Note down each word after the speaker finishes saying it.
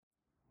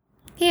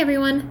Hey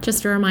everyone,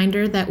 just a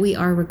reminder that we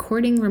are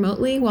recording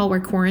remotely while we're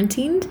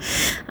quarantined,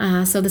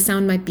 so the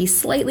sound might be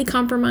slightly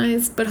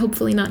compromised, but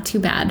hopefully not too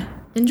bad.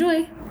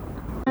 Enjoy!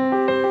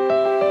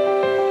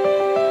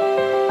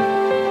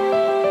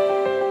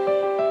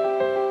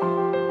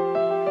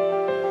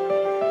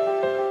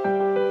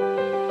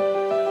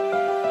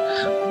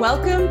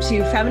 Welcome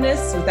to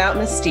Feminists Without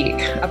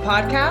Mystique, a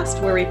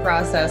podcast where we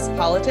process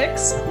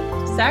politics,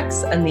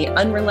 sex, and the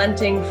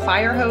unrelenting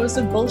fire hose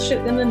of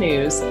bullshit in the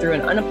news through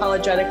an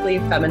unapologetically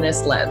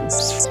feminist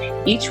lens.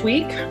 Each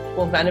week,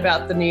 we'll vent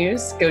about the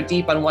news, go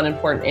deep on one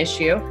important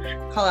issue,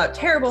 call out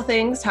terrible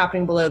things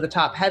happening below the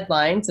top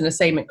headlines in a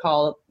segment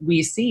called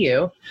We See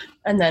You,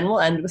 and then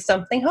we'll end with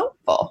something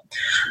hopeful.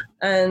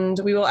 And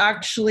we will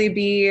actually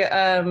be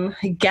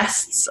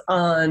guests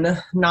on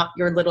Not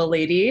Your Little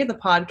Lady, the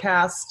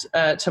podcast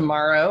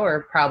tomorrow,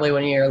 or probably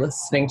when you're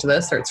listening to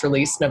this, or it's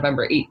released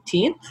November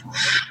 18th,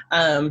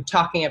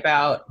 talking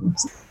about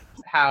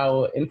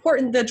how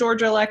important the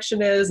Georgia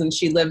election is, and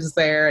she lives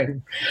there,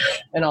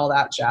 and all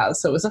that jazz.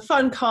 So it was a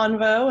fun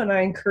convo, and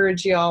I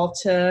encourage you all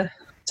to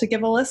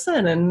give a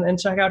listen and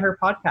check out her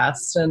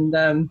podcast.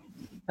 And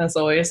as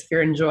always, if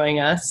you're enjoying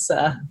us,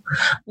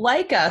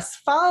 like us,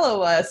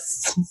 follow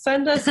us,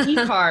 send us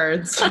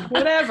e-cards,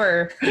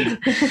 whatever.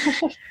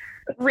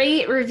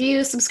 Rate,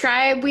 review,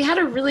 subscribe. We had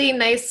a really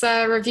nice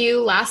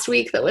review last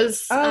week that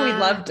was... Oh, we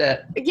loved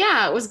it.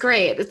 Yeah, it was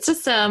great. It's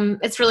just,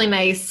 it's really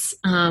nice.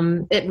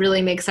 It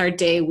really makes our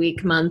day,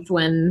 week, month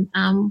when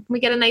we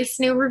get a nice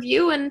new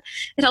review, and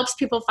it helps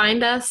people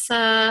find us.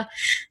 And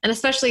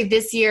especially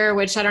this year,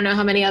 which I don't know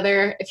how many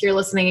other, if you're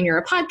listening and you're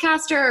a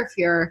podcaster, or if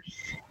you're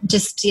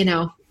just,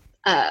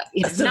 a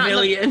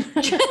civilian.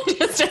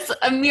 just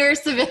a mere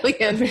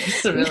civilian.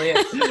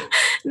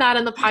 Not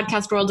in the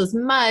podcast world as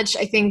much.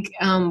 I think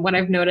what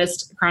I've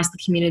noticed across the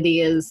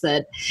community is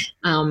that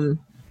I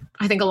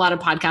think a lot of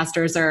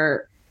podcasters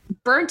are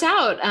burnt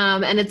out.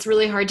 And it's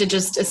really hard to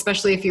just,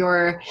 especially if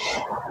you're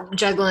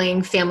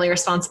juggling family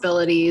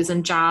responsibilities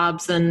and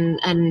jobs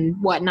and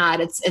whatnot,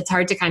 it's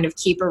hard to kind of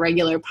keep a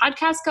regular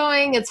podcast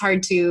going. It's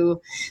hard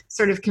to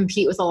sort of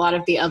compete with a lot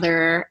of the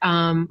other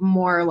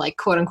more like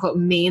quote unquote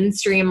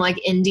mainstream, like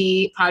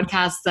indie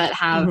podcasts that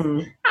have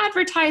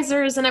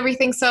advertisers and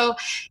everything. So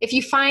if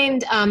you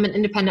find an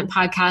independent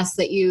podcast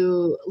that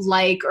you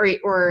like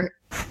or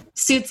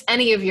suits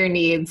any of your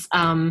needs,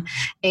 a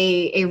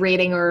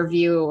rating or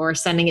review or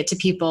sending it to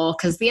people,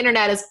 because the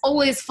internet is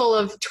always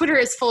Twitter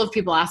is full of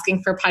people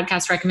asking for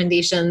podcast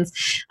recommendations.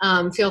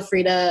 Feel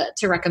free to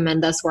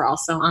recommend us. We're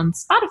also on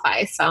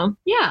Spotify. So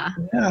yeah,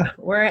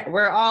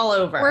 we're all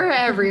over. We're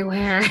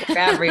everywhere.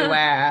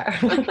 Everywhere.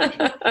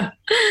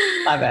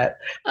 Love it.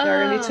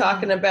 We're going to be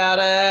talking about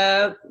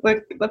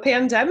the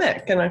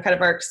pandemic and kind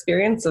of our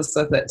experiences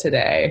with it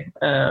today.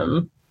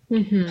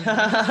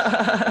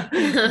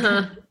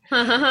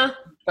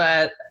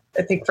 But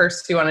I think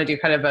first we want to do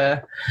kind of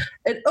an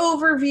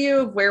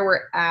overview of where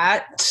we're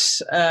at,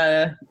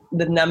 the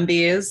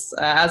numbies.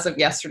 As of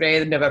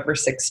yesterday, November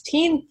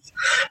 16th,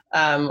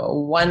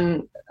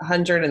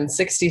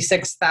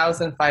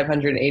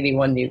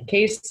 166,581 new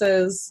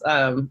cases.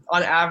 On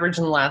average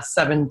in the last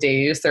 7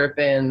 days, there have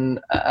been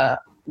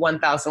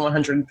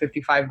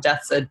 1,155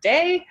 deaths a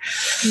day.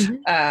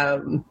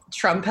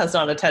 Trump has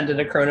not attended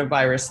a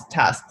coronavirus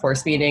task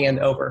force meeting in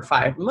over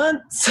 5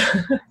 months.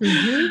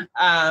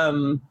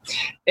 And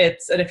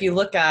if you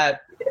look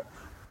at,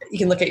 you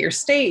can look at your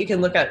state, you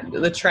can look at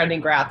the trending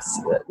graphs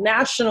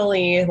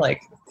nationally,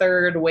 like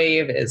third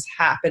wave is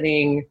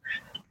happening.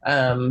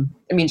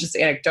 Just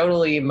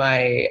anecdotally,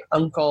 my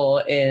uncle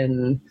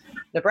in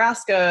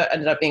Nebraska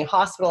ended up being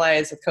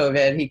hospitalized with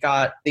COVID. He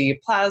got the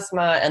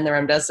plasma and the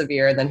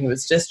remdesivir, and then he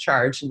was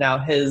discharged. Now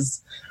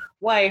his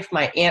wife,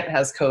 my aunt,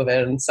 has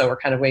COVID, and so we're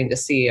kind of waiting to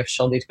see if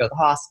she'll need to go to the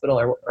hospital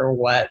or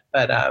what.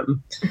 But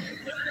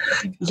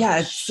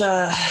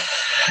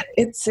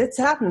it's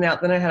happening now.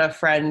 Then I had a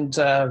friend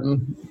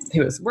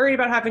who was worried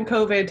about having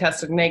COVID,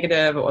 tested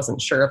negative. I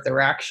wasn't sure if they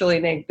were actually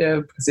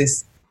negative because he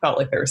felt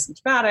like they were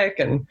symptomatic,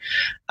 and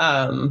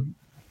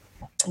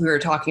we were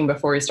talking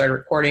before we started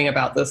recording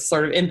about this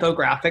sort of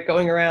infographic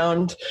going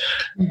around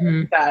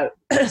that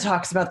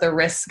talks about the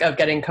risk of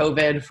getting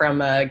COVID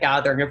from a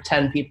gathering of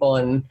 10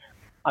 people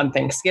on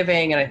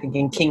Thanksgiving. And I think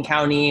in King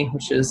County,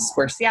 which is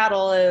where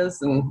Seattle is,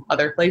 and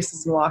other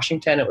places in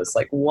Washington, it was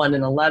like 1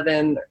 in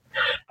 11.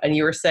 And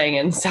you were saying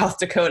in South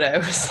Dakota,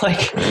 it was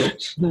like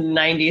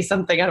 90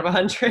 something out of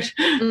 100.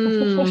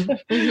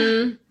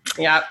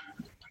 Yeah.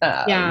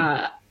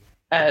 Yeah.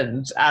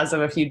 And as of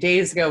a few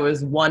days ago, it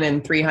was 1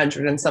 in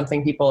 300 and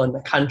something people in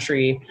the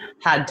country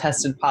had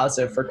tested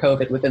positive for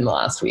COVID within the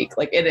last week.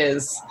 Like it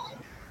is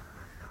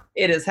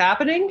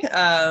happening.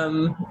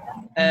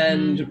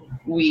 And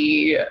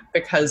we,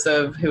 because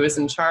of who is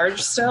in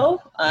charge still,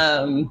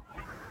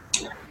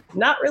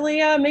 not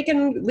really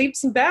making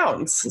leaps and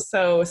bounds.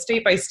 So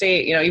state by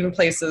state, even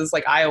places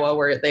like Iowa,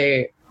 where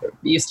they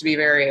used to be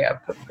very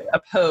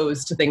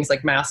opposed to things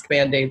like mask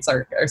mandates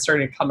are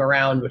starting to come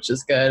around, which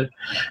is good.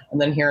 And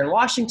then here in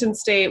Washington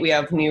state, we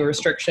have new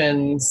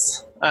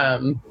restrictions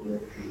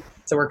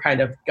So we're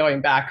kind of going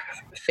back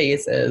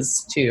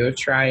phases to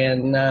try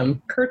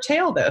and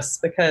curtail this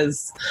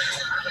because,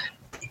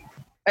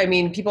 I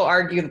mean, people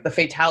argue that the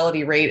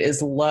fatality rate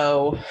is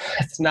low.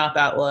 It's not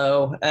that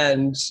low.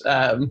 And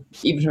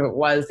even if it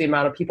was, the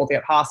amount of people that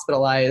get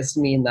hospitalized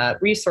mean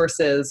that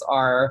resources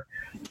are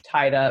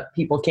tied up.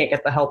 People can't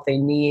get the help they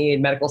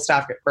need. Medical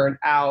staff get burned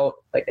out.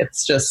 Like,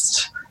 it's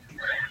just,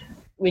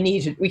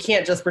 we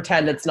can't just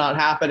pretend it's not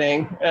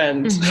happening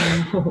and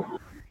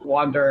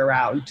wander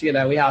around. You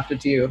know, we have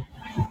to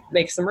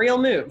make some real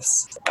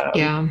moves.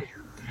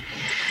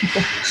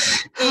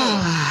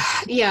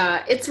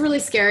 Yeah, it's really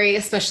scary,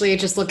 especially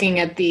just looking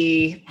at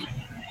the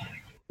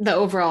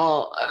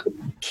overall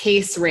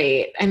case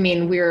rate. I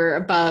mean,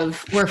 we're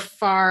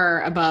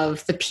far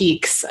above the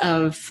peaks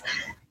of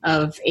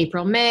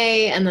April,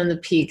 May, and then the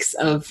peaks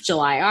of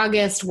July,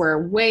 August.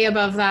 We're way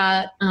above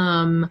that.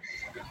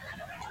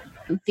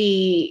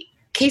 The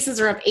cases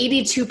are up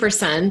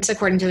 82%,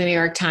 according to the New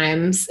York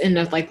Times, in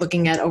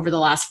looking at over the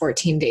last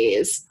 14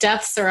 days.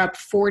 Deaths are up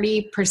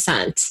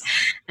 40%.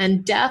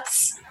 And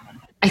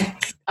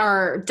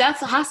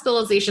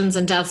hospitalizations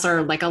and deaths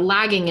are like a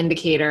lagging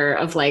indicator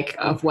of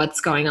what's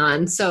going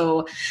on.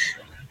 So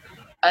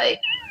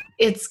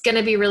it's going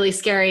to be really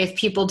scary if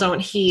people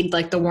don't heed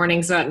the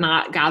warnings about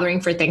not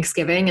gathering for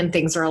Thanksgiving and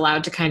things are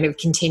allowed to kind of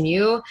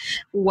continue.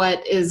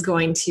 What is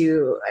going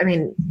to,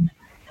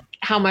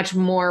 how much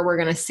more we're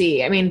going to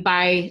see. I mean,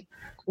 by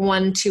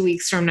 1-2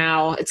 weeks from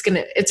now,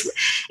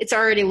 it's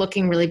already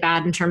looking really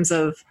bad in terms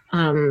of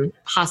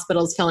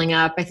hospitals filling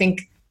up. I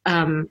think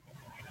the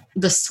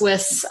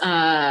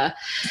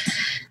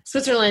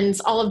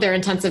Switzerland's, all of their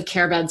intensive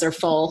care beds are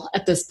full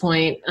at this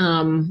point,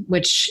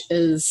 which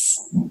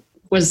it's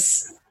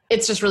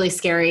just really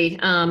scary.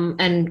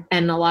 And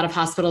a lot of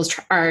hospitals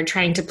are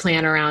trying to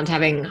plan around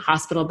having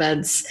hospital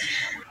beds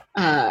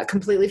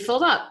completely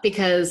filled up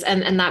because,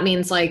 and that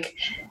means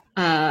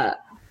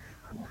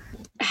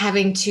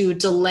having to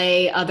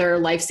delay other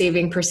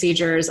life-saving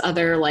procedures,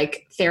 other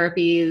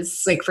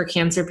therapies, for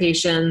cancer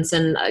patients,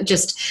 and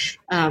just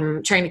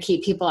trying to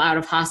keep people out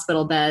of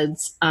hospital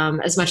beds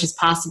as much as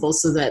possible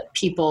so that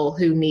people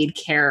who need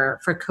care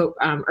for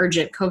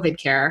urgent COVID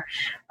care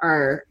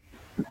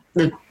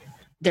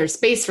there's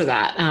space for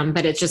that.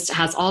 But it just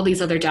has all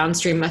these other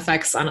downstream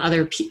effects on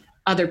other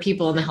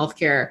people in the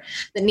healthcare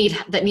that need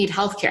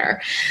healthcare.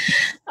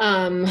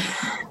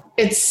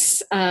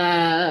 It's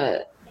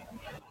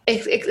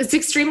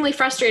extremely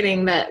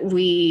frustrating that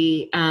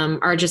we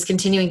are just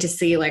continuing to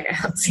see I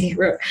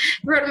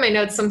wrote in my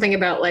notes something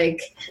about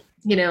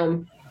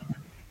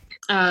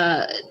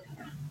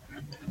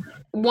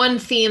one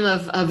theme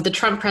of the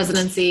Trump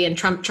presidency and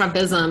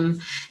Trumpism.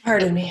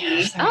 Pardon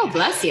me. Sorry. Oh,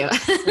 bless you.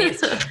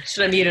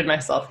 Should have muted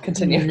myself.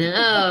 Continue.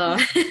 No.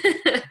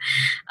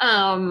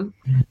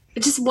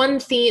 Just one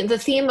theme, the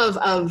theme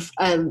of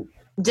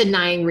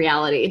denying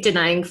reality,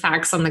 denying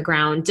facts on the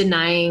ground,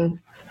 denying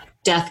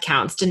death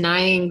counts,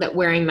 denying that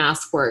wearing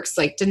masks works,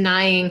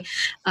 denying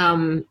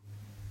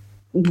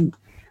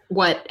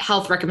what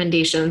health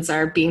recommendations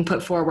are being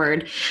put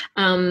forward.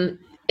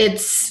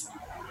 It's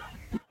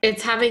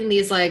having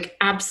these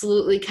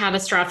absolutely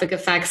catastrophic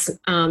effects.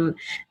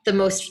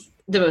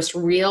 The most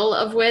real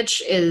of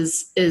which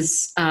is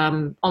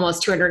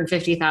almost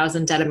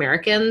 250,000 dead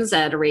Americans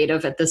at a rate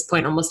of, at this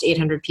point, almost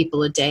 800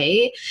 people a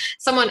day.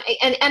 Someone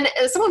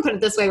put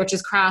it this way, which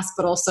is crass,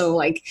 but also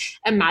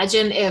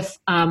imagine if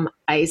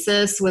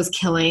ISIS was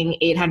killing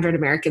 800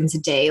 Americans a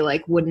day.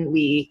 Wouldn't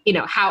we,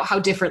 how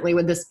differently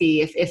would this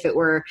be if it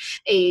were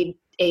a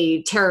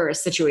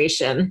terrorist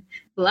situation?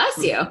 Bless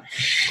you.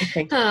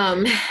 Okay.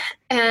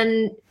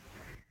 And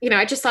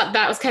I just thought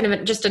that was kind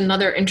of just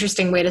another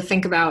interesting way to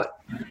think about,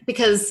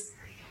 because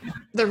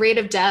the rate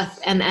of death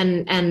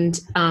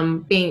and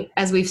being,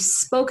 as we've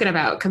spoken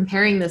about,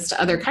 comparing this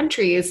to other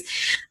countries,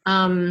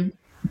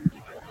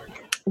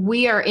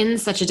 we are in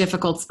such a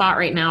difficult spot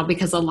right now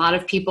because a lot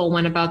of people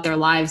went about their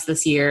lives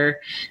this year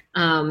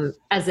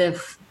as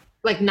if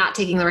not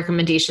taking the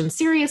recommendations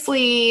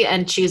seriously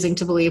and choosing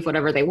to believe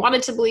whatever they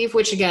wanted to believe,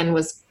 which again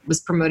was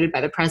promoted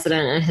by the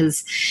president and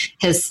his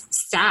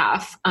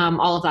staff,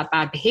 all of that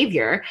bad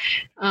behavior.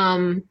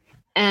 And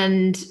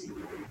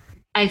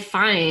I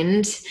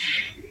find,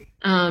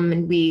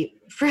 and we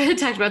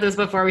talked about this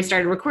before we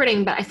started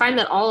recording, but I find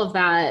that all of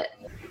that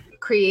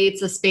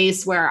creates a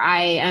space where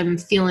I am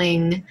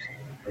feeling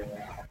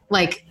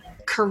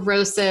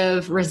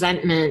corrosive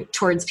resentment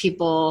towards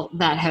people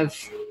that have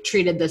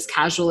treated this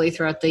casually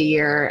throughout the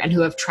year and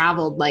who have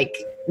traveled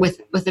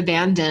with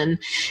abandon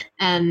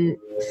and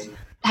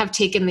have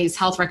taken these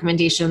health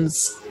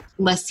recommendations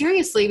less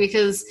seriously,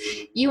 because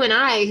you and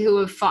I, who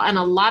have fought, and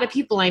a lot of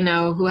people I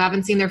know who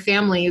haven't seen their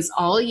families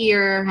all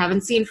year,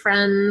 haven't seen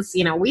friends,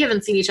 we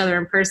haven't seen each other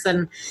in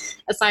person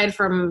aside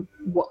from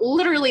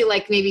literally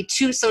maybe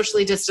 2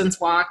 socially distanced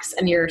walks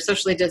and your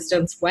socially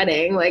distanced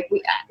wedding.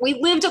 We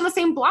lived on the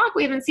same block.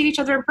 We haven't seen each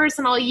other in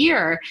person all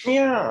year.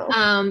 Yeah.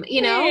 And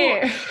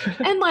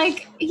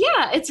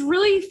it's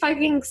really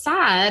fucking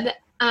sad.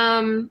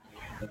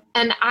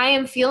 I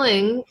am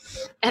feeling,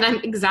 and I'm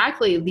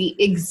exactly the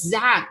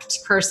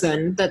exact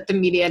person that the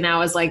media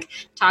now is like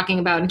talking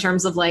about in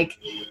terms of like,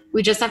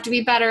 we just have to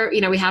be better.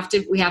 You know, we have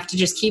to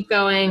just keep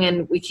going,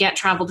 and we can't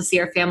travel to see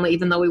our family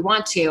even though we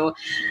want to.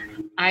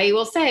 I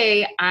will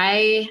say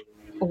I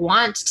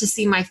want to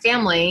see my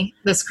family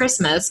this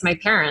Christmas, my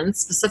parents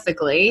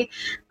specifically,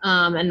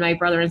 and my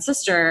brother and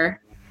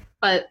sister.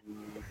 But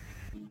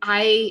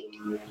I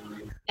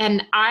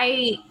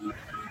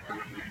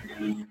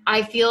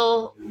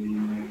feel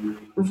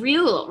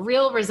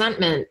real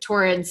resentment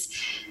towards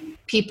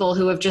people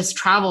who have just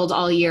traveled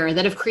all year,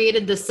 that have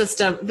created this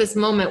system, this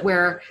moment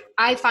where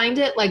I find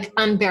it like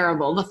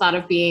unbearable, the thought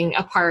of being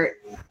apart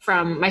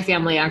from my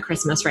family on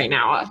Christmas right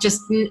now.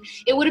 Just,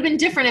 it would have been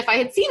different if I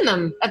had seen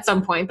them at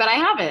some point, but I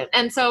haven't.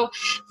 And so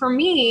for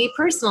me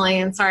personally,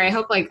 and sorry, I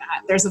hope like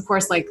there's of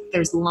course like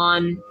there's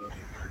lawn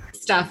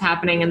stuff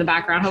happening in the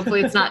background.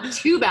 Hopefully it's not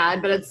too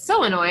bad, but it's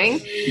so annoying.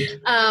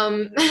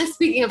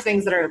 Speaking of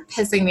things that are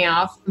pissing me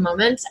off at the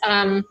moment.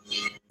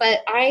 But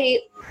I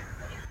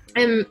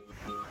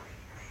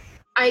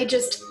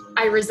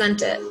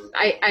resent it.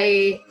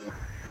 I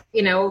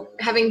you know,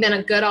 having been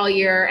a good all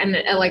year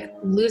and like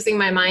losing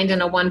my mind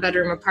in a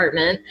 1-bedroom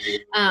apartment,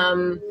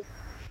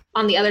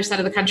 on the other side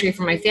of the country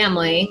from my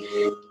family,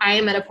 I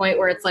am at a point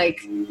where it's like,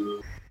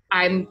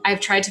 I've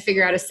tried to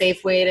figure out a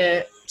safe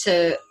way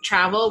to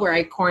travel, where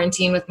I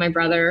quarantine with my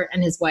brother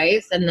and his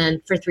wife, and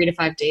then for 3 to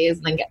 5 days,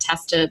 and then get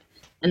tested,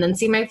 and then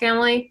see my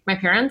family, my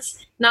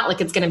parents. Not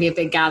like it's going to be a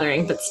big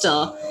gathering, but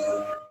still.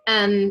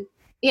 And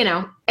you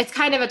know, it's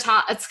kind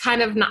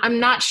of I'm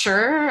not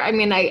sure. I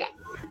mean,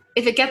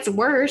 if it gets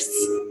worse,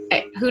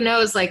 who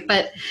knows? Like,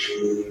 but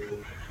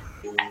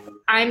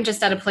I'm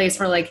just at a place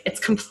where like it's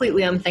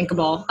completely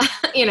unthinkable,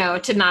 you know,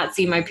 to not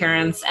see my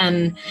parents.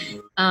 And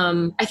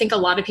I think a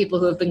lot of people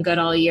who have been good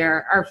all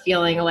year are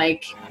feeling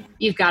like,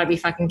 you've got to be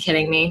fucking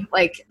kidding me.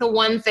 Like the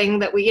one thing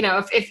that we, you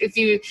know, if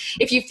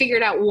you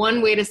figured out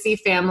one way to see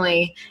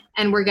family,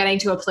 and we're getting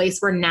to a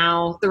place where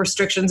now the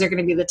restrictions are going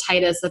to be the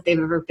tightest that they've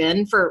ever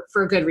been for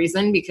a good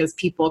reason, because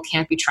people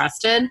can't be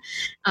trusted.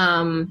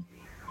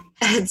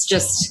 It's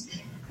just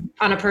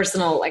on a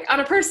personal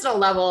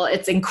level,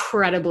 it's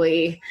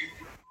incredibly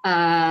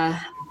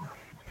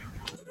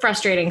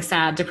frustrating,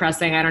 sad,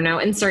 depressing. I don't know.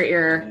 Insert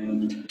your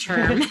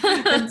term.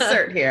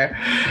 Insert here.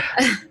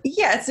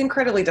 Yeah, it's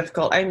incredibly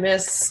difficult.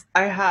 it's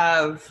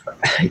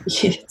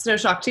no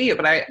shock to you,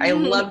 but I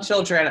love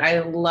children. I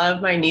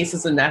love my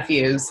nieces and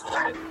nephews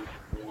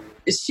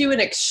to an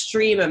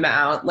extreme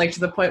amount, like to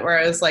the point where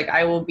I was like,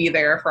 I will be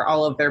there for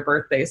all of their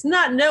birthdays,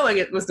 not knowing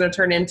it was going to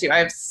turn into, I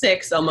have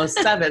 6, almost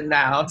 7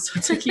 now. So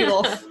it's like,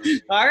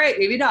 all right,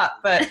 maybe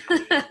not. But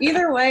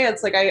either way,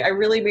 it's like, I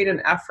really made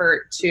an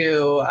effort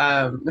to,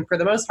 for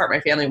the most part,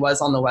 my family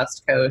was on the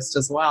West Coast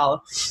as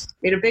well,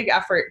 made a big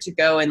effort to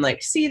go and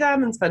like see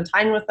them and spend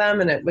time with them.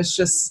 And it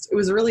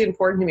was really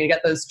important to me to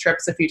get those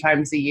trips a few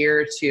times a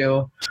year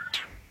to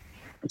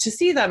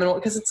see them. And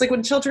because it's like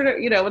when children,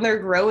 you know, when they're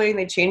growing,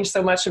 they change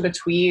so much in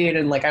between.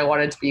 And like, I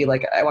want to be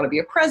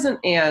a present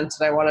aunt,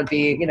 and I want to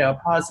be, you know, a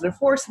positive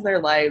force in their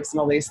lives and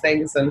all these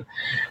things. And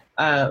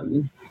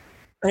I'm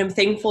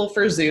thankful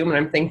for Zoom, and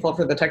I'm thankful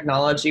for the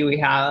technology we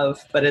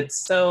have, but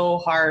it's so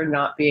hard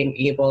not being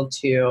able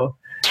to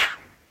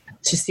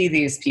see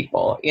these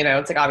people. You know,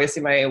 it's like,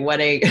 obviously my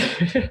wedding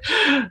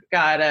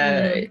got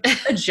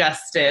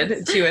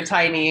adjusted to a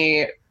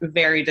tiny,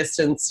 very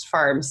distanced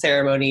farm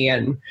ceremony,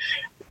 and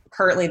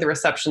currently the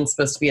reception's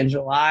supposed to be in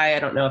July. I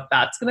don't know if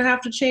that's going to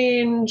have to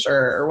change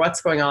or what's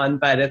going on,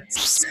 but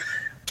it's,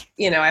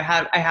 you know, I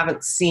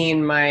haven't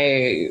seen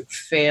my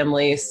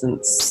family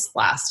since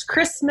last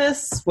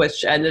Christmas,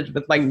 which ended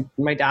with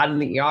my dad in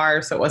the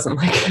ER. So it wasn't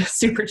like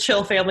super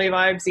chill family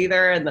vibes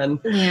either. And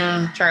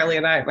then Charlie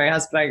and my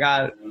husband, I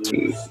got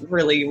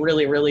really,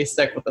 really, really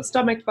sick with a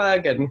stomach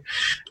bug. And,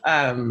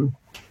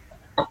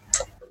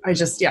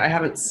 I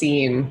haven't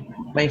seen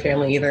my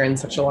family either in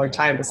such a long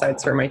time,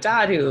 besides for my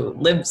dad, who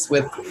lives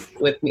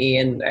with me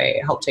and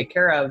I help take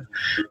care of.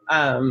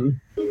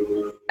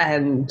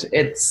 And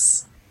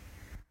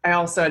I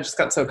also just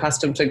got so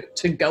accustomed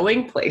to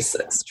going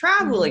places,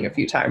 traveling a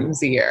few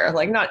times a year,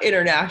 like not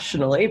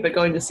internationally, but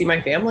going to see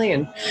my family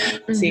and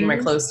seeing my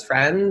close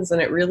friends.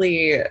 And it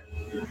really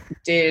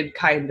did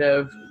kind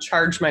of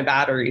charge my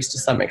batteries to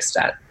some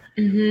extent.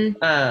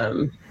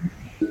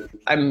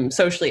 I'm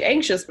socially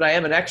anxious, but I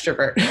am an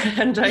extrovert,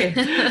 and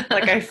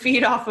I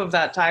feed off of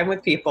that time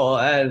with people.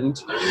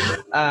 And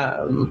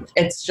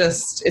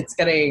it's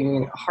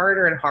getting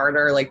harder and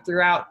harder, like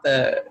throughout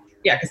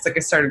because like I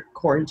started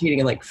quarantining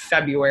in like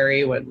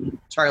February when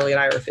Charlie and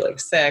I were feeling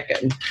sick,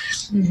 and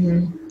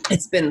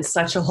it's been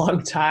such a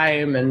long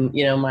time. And,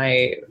 you know,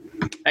 I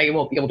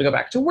won't be able to go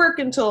back to work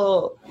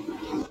until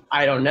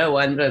I don't know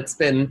when, but it's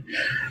been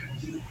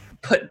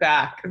put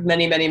back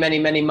many, many, many,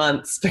 many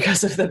months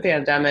because of the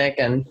pandemic.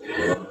 And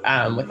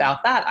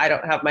without that, I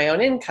don't have my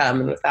own income.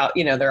 And without,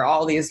 you know, there are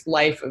all these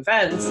life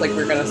events, like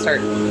we're going to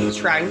start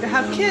trying to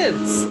have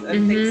kids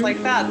and things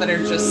like that are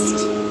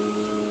just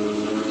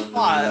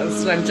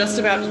paused. I'm just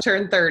about to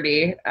turn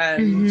 30,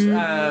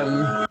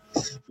 and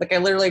like I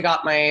literally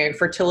got my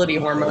fertility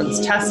hormones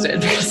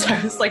tested because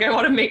I was like, I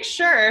want to make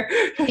sure.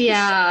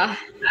 Yeah.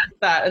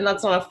 That, and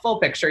that's not a full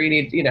picture. You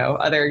need, you know,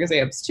 other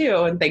exams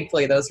too. And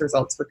thankfully those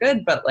results were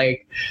good. But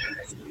like,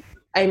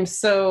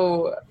 it's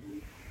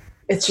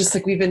just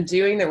like we've been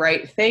doing the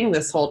right thing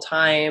this whole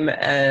time,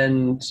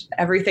 and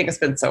everything has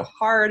been so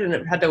hard, and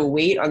I've had to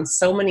wait on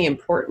so many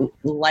important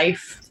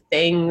life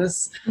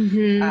things.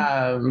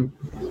 And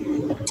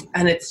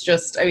it's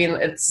just, I mean,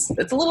 it's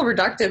a little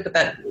reductive, but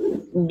that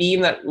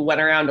meme that went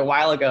around a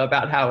while ago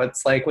about how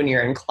it's like when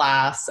you're in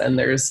class and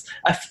there's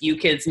a few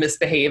kids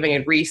misbehaving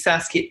and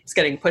recess keeps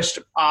getting pushed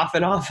off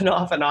and off and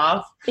off and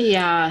off.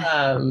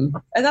 Yeah. And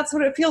that's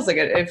what it feels like.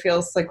 It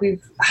feels like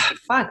we've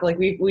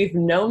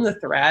known the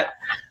threat.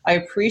 I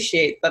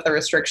appreciate that the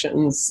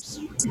restrictions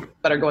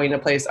that are going into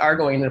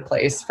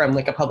place from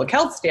like a public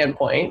health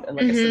standpoint and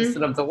like a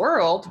citizen of the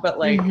world, but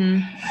like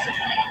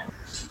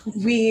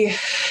if we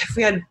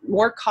had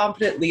more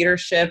competent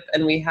leadership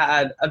and we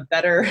had a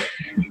better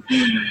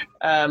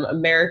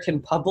American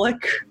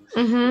public,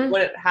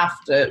 wouldn't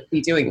have to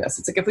be doing this.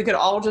 It's like if we could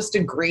all just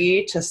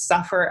agree to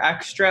suffer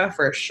extra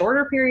for a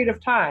shorter period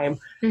of time,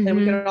 then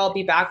we could all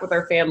be back with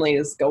our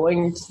families,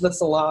 going to the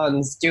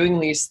salons, doing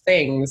these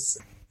things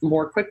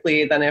more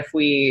quickly than if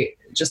we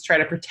just try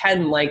to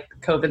pretend like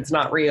COVID's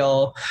not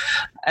real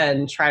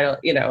and try to,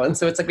 you know, and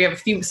so it's like we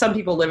have some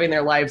people living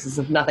their lives as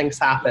if nothing's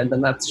happened,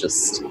 and that's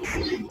just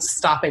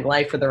stopping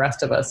life for the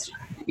rest of us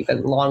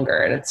even longer.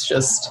 And it's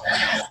just,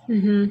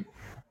 and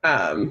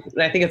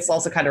I think it's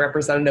also kind of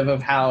representative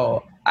of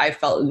how I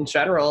felt in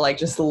general, like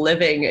just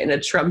living in a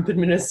Trump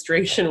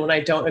administration when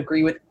I don't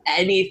agree with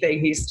anything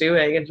he's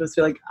doing and just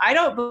feel like, I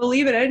don't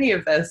believe in any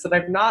of this and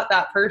I'm not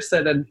that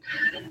person. And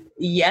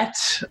yet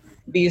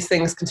these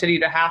things continue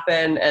to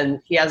happen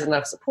and he has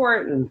enough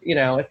support, and, you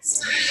know,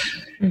 it's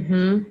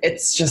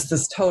just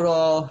this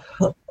total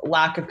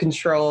lack of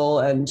control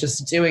and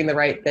just doing the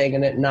right thing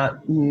and it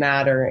not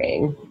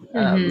mattering,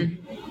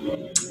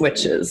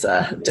 which is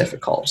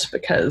difficult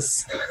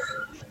because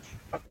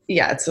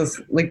it's just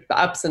like the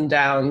ups and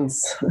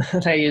downs,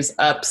 and I use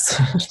ups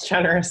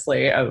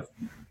generously, of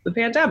the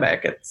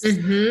pandemic. It's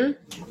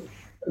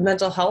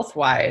mental health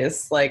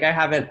wise, like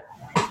I'm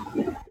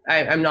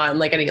not in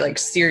like any like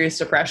serious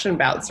depression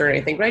bouts or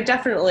anything, but I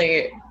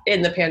definitely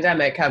in the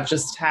pandemic have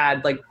just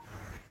had like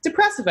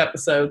depressive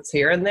episodes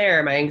here and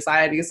there. My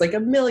anxiety is like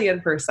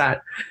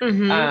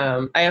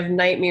 1,000,000%. I have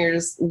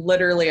nightmares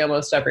literally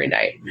almost every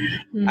night.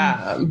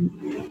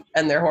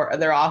 And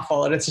they're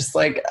awful. And it's just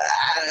like,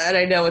 and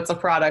I know it's a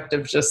product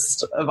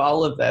of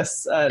all of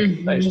this.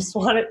 I just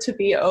want it to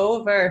be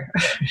over.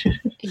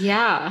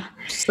 Yeah.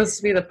 It's supposed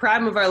to be the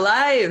prime of our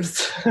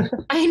lives.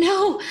 I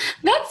know.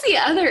 That's the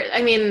other,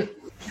 I mean,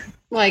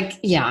 like,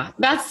 yeah,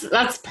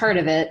 that's part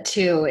of it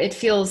too. It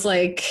feels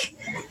like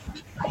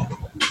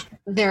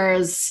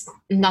there's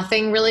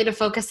nothing really to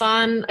focus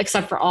on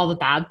except for all the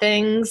bad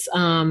things.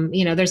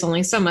 You know, there's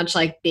only so much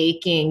like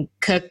baking,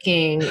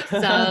 cooking,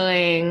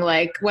 sewing,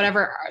 like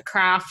whatever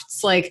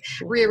crafts, like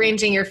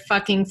rearranging your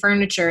fucking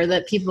furniture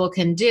that people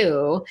can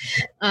do.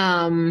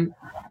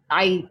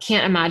 I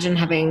can't imagine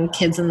having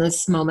kids in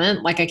this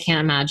moment. Like I can't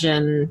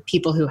imagine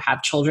people who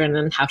have children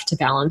and have to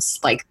balance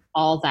like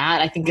all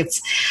that. I think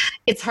it's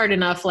hard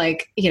enough,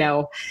 like, you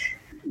know,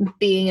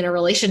 being in a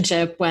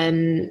relationship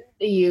when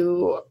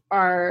you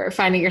are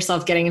finding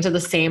yourself getting into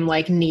the same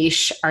like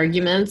niche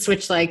arguments,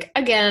 which like,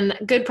 again,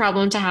 good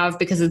problem to have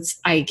because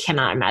I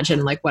cannot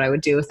imagine like what I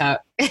would do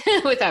without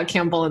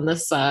Campbell in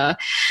this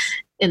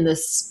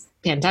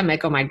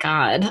pandemic. Oh my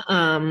God.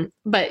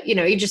 But you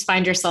know, you just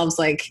find yourselves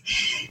like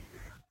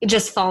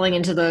just falling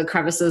into the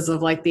crevices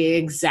of like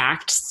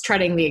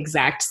treading the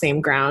exact same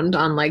ground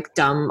on like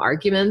dumb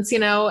arguments, you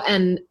know?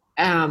 And,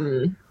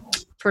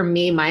 for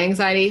me, my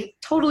anxiety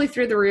totally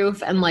through the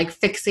roof, and like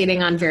fixating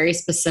on very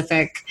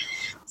specific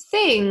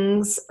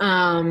things,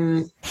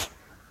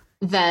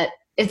 that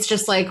it's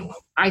just like,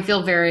 I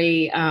feel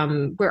very,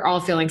 we're all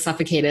feeling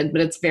suffocated,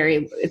 but it's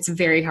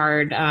very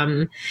hard.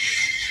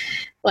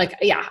 Like,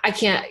 yeah,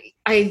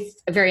 I'm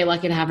very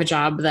lucky to have a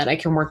job that I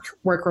can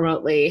work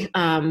remotely.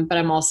 But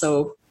I'm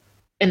also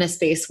in a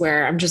space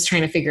where I'm just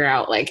trying to figure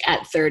out like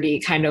at 30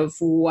 kind of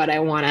what I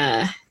want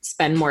to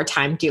spend more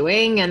time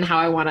doing and how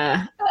I want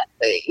to,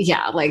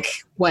 like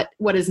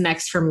what is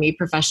next for me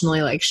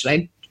professionally? Like,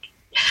 should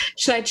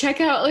I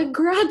check out like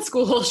grad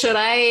school? Should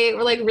I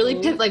like really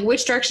pivot? Like,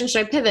 which direction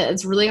should I pivot?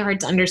 It's really hard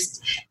to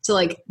to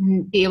like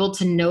be able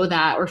to know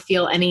that or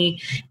feel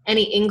any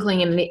inkling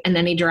in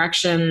any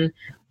direction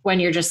when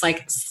you're just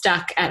like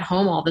stuck at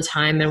home all the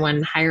time and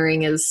when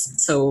hiring is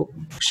so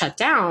shut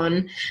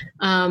down.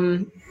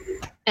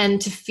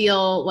 And to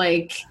feel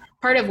like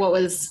part of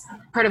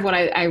what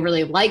I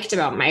really liked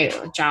about my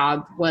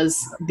job was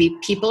the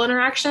people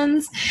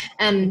interactions,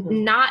 and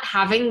not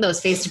having those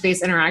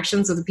face-to-face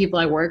interactions with the people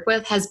I work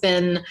with has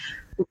been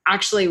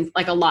actually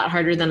like a lot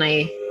harder than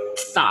I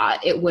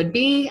thought it would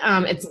be.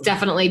 It's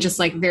definitely just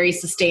like very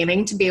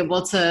sustaining to be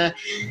able to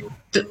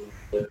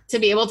to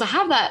be able to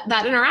have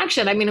that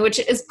interaction. I mean, which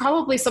is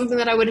probably something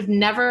that I would have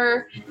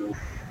never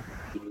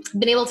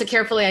been able to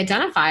carefully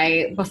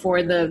identify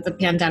before the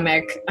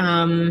pandemic.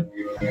 I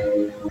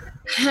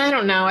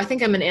don't know. I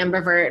think I'm an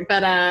ambivert,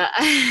 but I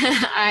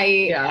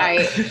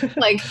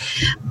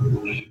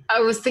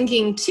was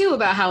thinking too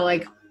about how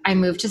like I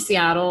moved to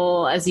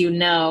Seattle, as you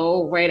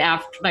know,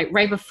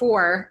 right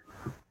before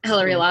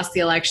Hillary lost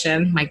the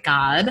election. My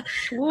God.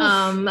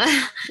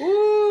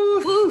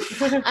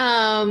 Oof.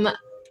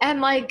 And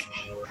like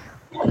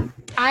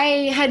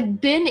I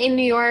had been in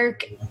New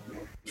York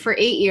for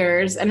 8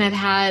 years and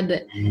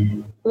had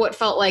what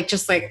felt like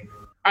just like,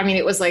 I mean,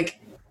 it was like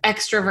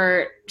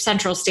extrovert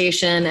central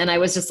station. And I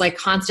was just like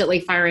constantly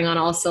firing on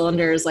all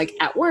cylinders, like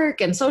at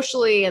work and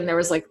socially. And there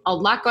was like a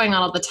lot going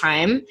on all the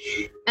time.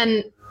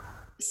 And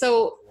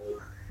so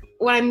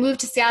when I moved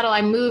to Seattle,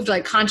 I moved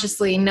like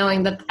consciously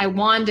knowing that I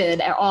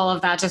wanted all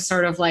of that to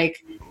sort of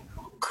like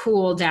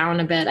cool down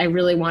a bit. I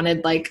really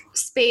wanted like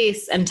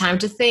space and time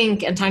to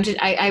think and time to,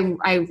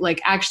 I like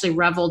actually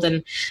reveled,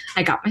 and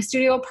I got my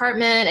studio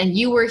apartment and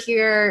you were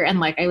here and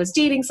like I was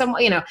dating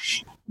someone, you know,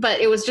 but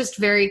it was just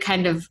very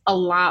kind of a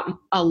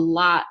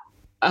lot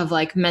of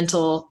like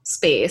mental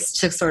space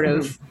to sort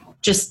of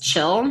just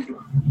chill.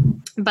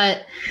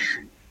 But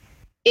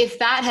if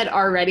that had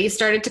already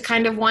started to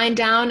kind of wind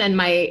down and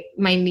my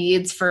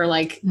needs for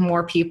like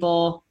more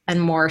people and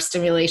more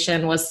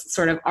stimulation was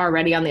sort of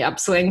already on the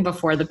upswing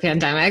before the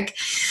pandemic,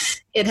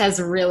 it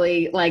has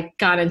really like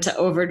gone into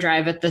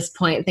overdrive at this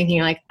point,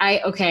 thinking like,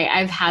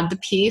 I've had the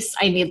piece.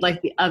 I need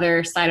like the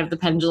other side of the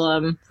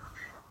pendulum.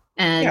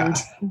 And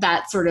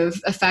that sort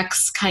of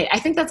affects I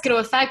think that's going to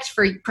affect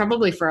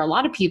probably for a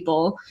lot of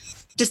people,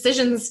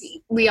 decisions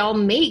we all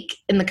make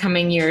in the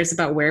coming years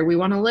about where we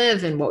want to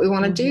live and what we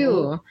want to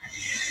do.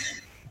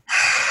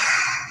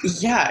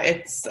 Yeah,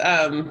 it's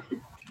a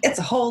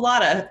whole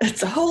lot of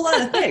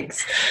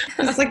things.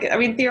 It's like, I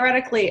mean,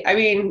 theoretically, I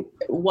mean,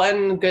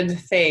 one good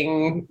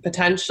thing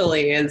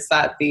potentially is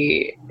that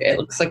it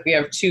looks like we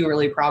have 2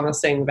 really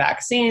promising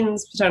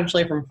vaccines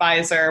potentially from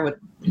Pfizer with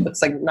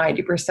looks like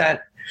 90%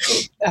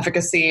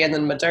 efficacy, and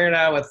then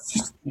Moderna with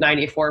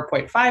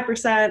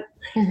 94.5%,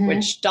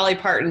 which Dolly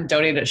Parton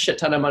donated a shit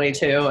ton of money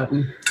to.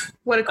 And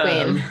what a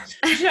queen.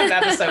 We should have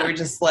an episode where we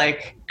just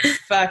like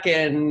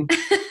fucking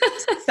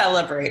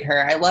celebrate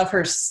her. I love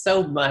her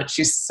so much.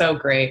 She's so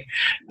great.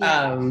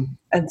 Yeah.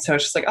 And so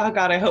it's just like, oh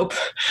God, I hope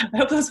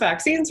those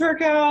vaccines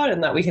work out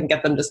and that we can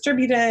get them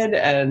distributed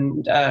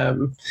and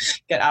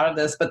get out of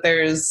this. But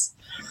there's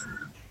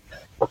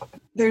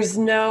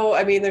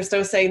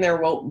no saying there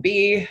won't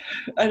be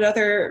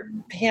another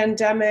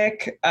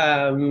pandemic.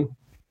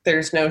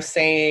 There's no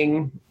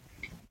saying,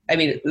 I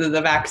mean,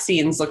 the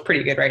vaccines look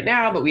pretty good right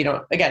now, but we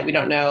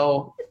don't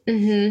know.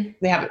 They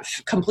haven't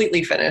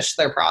completely finished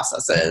their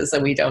processes,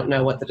 and we don't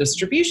know what the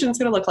distribution is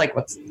going to look like,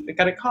 what's it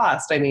going to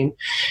cost. I mean,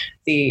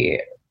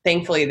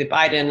 thankfully the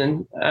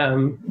Biden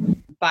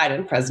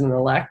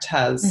president-elect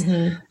has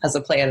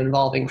a plan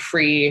involving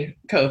free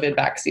COVID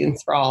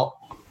vaccines for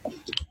all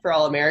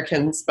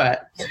Americans.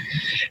 But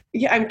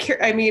yeah,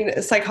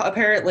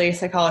 apparently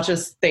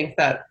psychologists think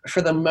that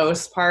for the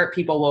most part,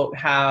 people won't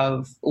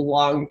have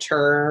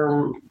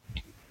long-term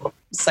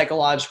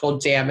psychological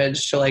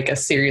damage to like a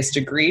serious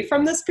degree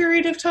from this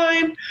period of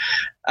time,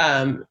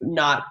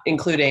 not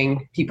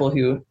including people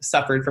who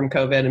suffered from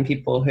COVID and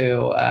people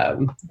who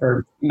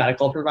are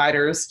medical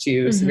providers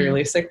to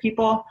severely sick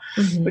people,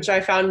 which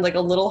I found like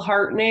a little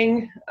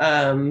heartening.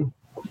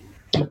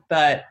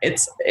 But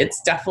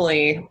it's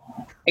definitely,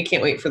 I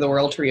can't wait for the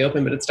world to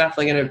reopen, but it's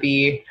definitely going to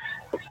be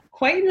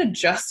quite an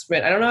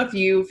adjustment. I don't know if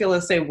you feel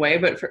the same way,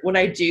 but when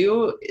I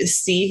do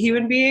see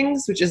human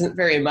beings, which isn't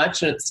very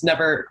much, and it's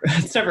never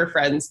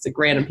friends, to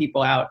random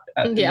people out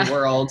in the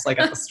world, like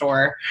at the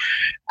store,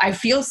 I'm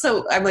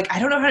like, I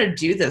don't know how to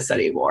do this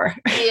anymore.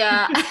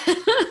 Yeah.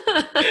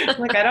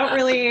 Like, I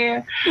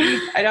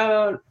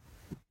don't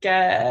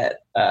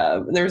get,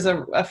 there's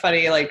a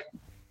funny like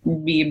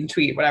meme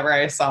tweet, whatever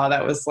I saw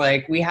that was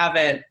like, we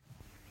haven't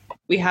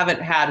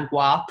had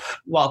WAP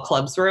while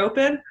clubs were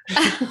open.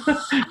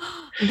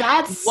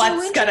 That's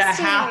what's going to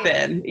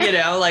happen. You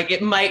know, like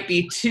it might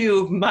be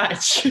too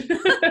much, which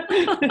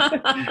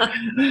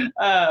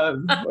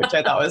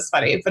I thought was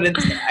funny. But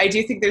I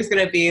do think there's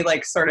going to be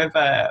like sort of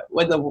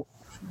when the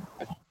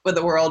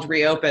world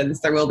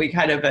reopens, there will be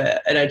kind of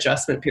an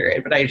adjustment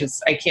period. But I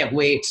can't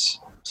wait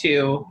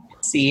to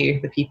see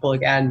the people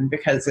again,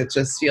 because it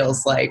just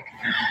feels like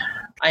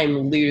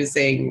I'm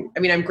losing. I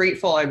mean, I'm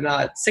grateful I'm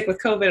not sick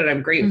with COVID, and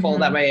I'm grateful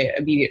that my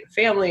immediate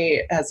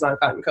family has not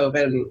gotten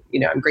COVID, and you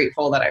know, I'm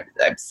grateful that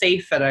I'm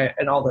safe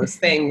and all those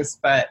things.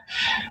 But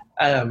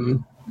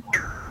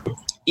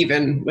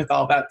even with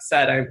all that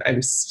said,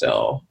 I'm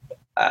still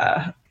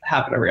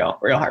having a real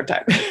hard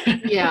time.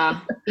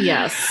 Yeah.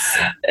 Yes.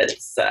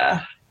 It's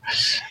I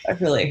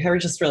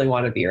just really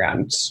want to be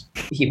around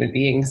human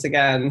beings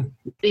again.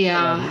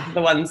 Yeah.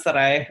 The ones that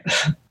I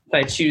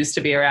choose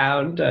to be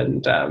around,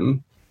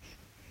 and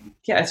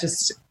yeah,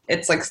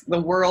 it's like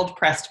the world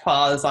pressed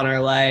pause on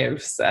our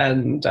lives.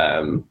 And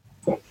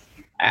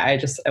I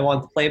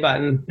want the play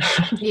button.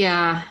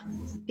 Yeah.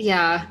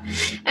 Yeah.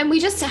 And we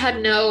just had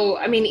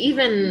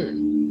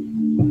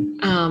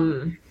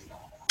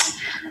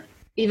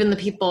even the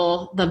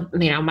people,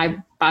 my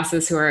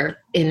bosses who are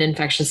in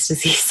infectious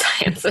disease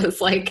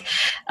sciences, like,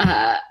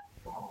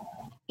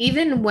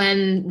 even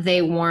when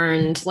they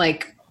warned,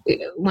 like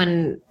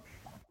when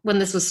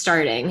this was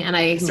starting, and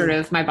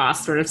my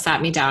boss sort of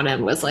sat me down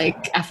and was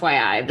like,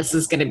 FYI, this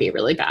is going to be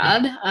really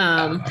bad.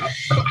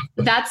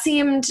 That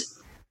seemed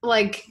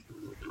like,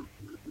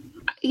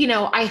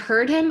 I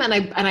heard him and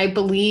I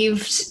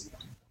believed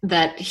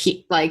that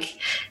he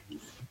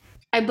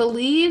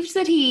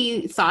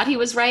thought he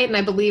was right. And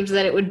I believed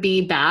that it would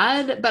be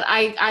bad, but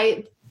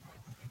I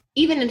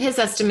even in his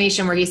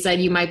estimation where he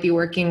said you might be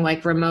working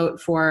like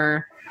remote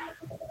for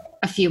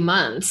a few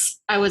months,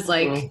 I was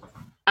like,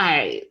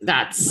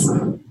 that's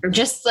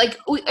just like,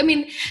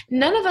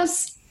 none of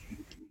us,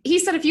 he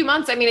said a few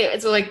months.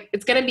 It's like,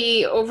 it's going to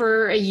be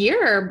over a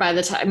year by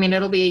the time,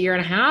 it'll be a year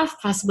and a half,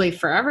 possibly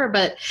forever.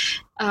 But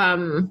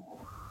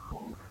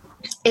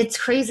it's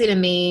crazy to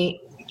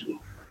me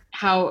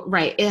how,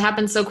 it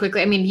happened so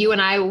quickly. You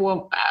and I,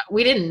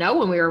 we didn't know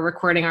when we were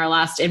recording our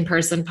last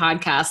in-person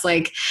podcast.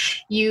 Like,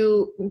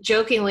 you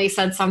jokingly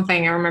said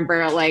something, I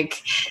remember,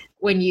 like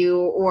when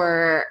you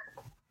were,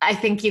 I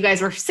think you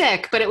guys were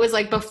sick, but it was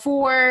like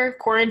before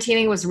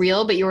quarantining was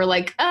real, but you were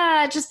like,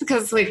 just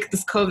because like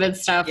this COVID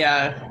stuff.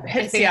 Yeah.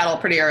 Hit Seattle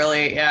pretty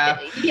early. Yeah.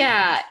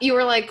 Yeah. You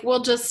were like, we're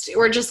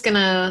just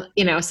gonna,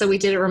 so we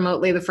did it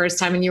remotely the first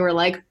time, and you were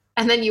like,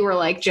 and then you were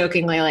like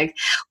jokingly like,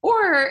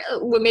 or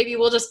maybe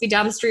we'll just be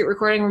down the street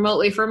recording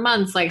remotely for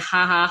months. Like,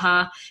 ha ha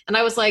ha. And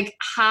I was like,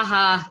 ha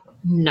ha,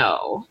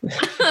 no.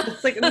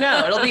 It's like,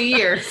 no, it'll be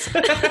years.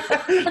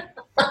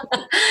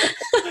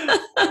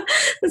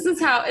 This is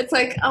how it's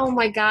like, oh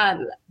my God.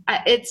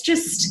 It's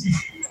just,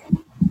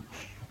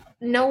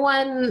 no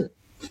one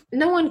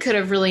could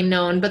have really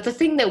known. But the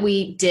thing that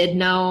we did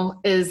know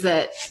is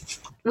that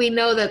we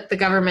know that the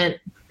government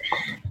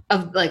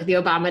of like the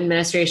Obama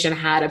administration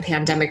had a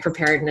pandemic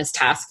preparedness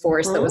task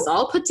force that was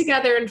all put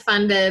together and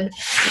funded.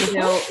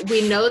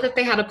 We know that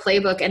they had a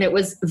playbook, and it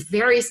was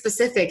very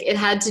specific.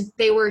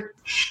 They were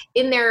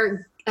in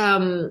the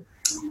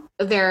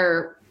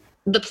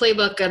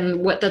playbook,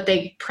 and that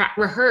they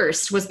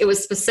rehearsed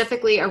was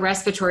specifically a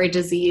respiratory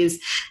disease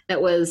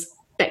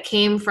that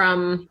came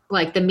from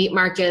like the meat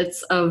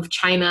markets of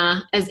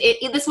China.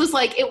 This was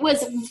like, it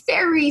was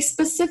very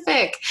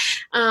specific.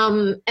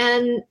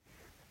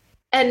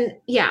 And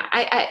yeah,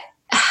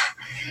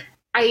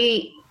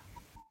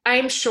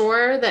 I'm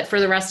sure that for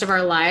the rest of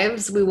our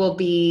lives, we will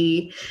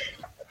be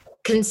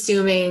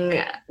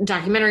consuming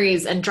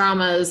documentaries and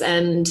dramas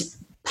and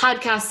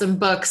podcasts and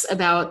books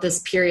about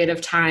this period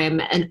of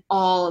time and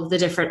all of the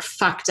different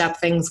fucked up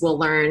things we'll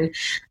learn.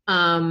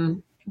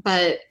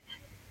 But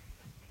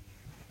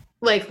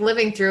like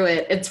living through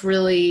it, it's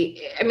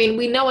really,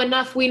 we know a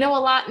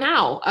lot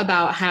now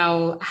about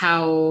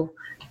how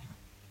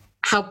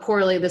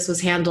poorly this was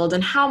handled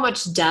and how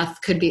much death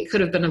could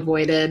have been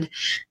avoided.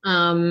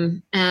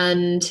 And,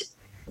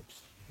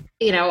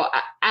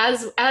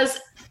 as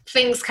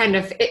things kind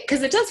of,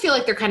 because it does feel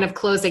like they're kind of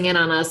closing in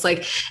on us.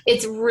 Like,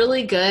 it's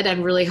really good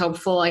and really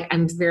hopeful. Like,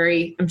 I'm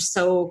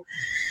so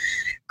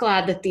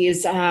glad that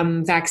these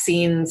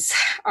vaccines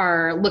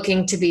are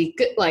looking to be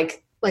good.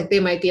 Like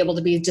they might be able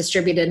to be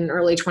distributed in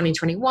early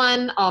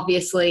 2021.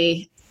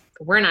 Obviously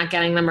we're not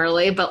getting them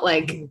early, but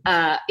like,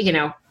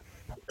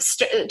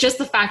 just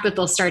the fact that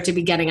they'll start to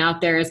be getting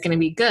out there is going to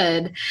be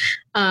good.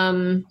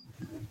 I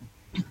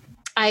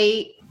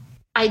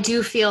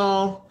do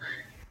feel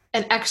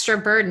an extra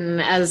burden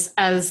as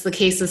the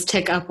cases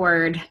tick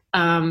upward,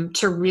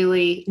 to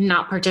really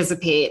not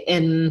participate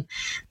in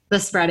the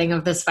spreading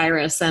of this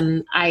virus.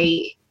 And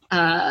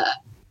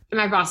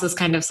my boss has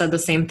kind of said the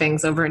same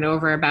things over and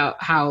over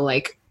about how,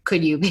 like,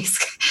 could you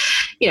basically,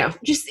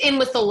 just in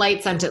with the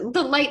light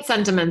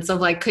sentiments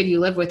of like, could you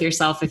live with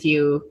yourself if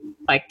you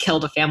like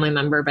killed a family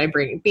member by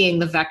being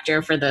the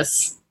vector for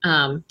this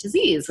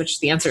disease, which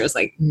the answer is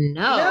like,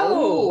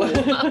 no.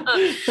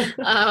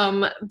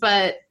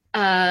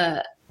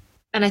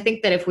 And I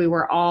think that if we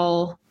were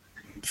all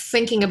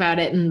thinking about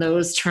it in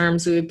those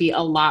terms, we would be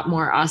a lot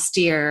more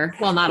austere.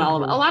 Well, not all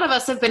of it. A lot of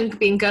us have been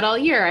being good all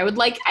year. I'd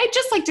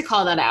just like to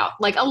call that out.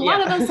 Like, a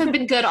lot of us have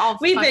been good all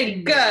We've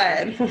been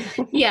good.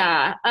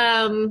 Yeah.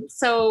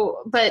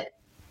 But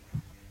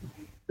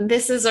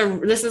this is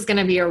going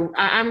to be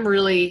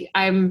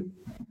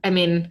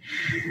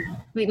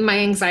my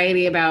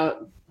anxiety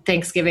about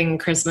Thanksgiving and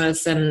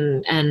Christmas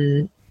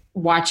and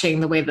watching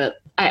the way that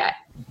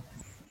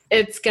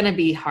it's going to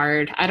be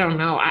hard. I don't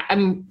know.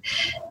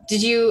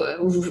 Did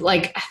you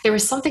there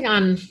was something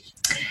on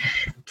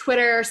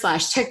Twitter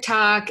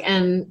 /TikTok,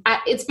 and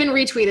it's been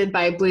retweeted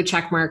by blue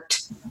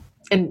checkmarked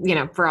and,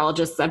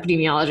 virologists,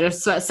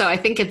 epidemiologists. So I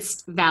think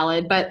it's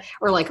valid,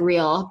 or like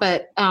real,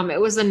 but it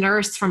was a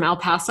nurse from El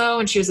Paso,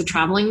 and she was a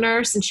traveling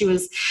nurse. And she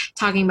was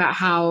talking about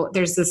how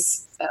there's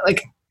this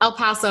like El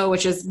Paso,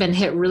 which has been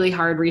hit really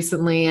hard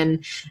recently.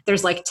 And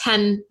there's like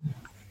 10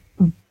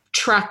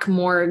 truck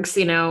morgues,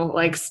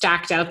 like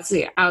stacked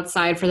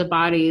outside for the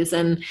bodies.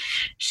 And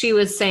she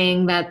was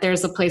saying that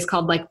there's a place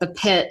called like the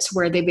Pit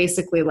where they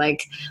basically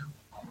like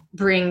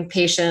bring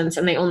patients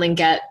and they only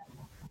get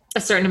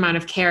a certain amount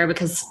of care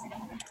because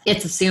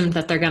it's assumed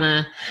that they're going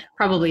to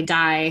probably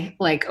die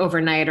like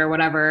overnight or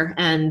whatever.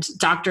 And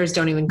doctors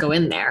don't even go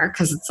in there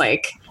because it's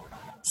like,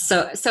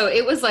 so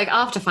it was like,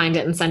 I'll have to find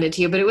it and send it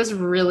to you, but it was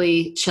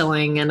really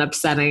chilling and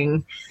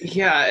upsetting.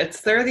 Yeah.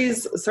 There are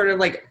these sort of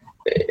like,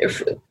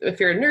 if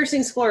you're in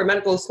nursing school or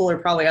medical school or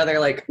probably other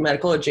like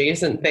medical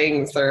adjacent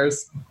things,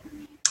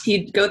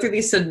 you go through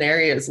these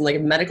scenarios and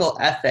like medical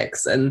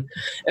ethics. And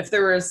if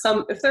there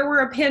were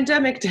a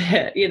pandemic to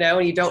hit,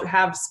 and you don't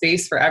have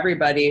space for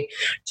everybody,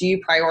 do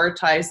you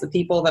prioritize the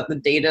people that the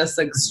data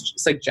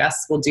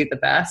suggests will do the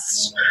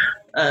best?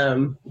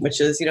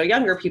 Which is,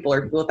 younger people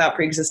or people without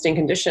pre-existing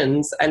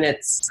conditions. And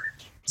it's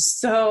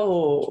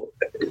so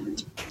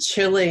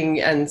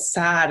chilling and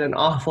sad and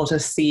awful to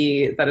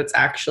see that it's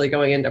actually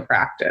going into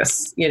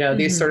practice,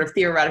 these sort of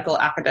theoretical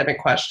academic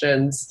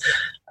questions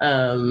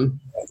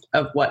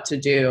of what to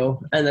do.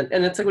 And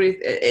it's like,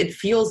 it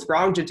feels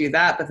wrong to do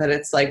that, but then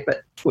it's like,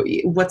 but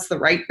what's the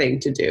right thing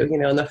to do?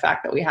 And the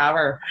fact that we have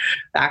our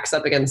backs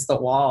up against the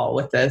wall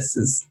with this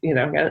is,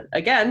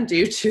 again,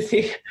 due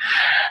to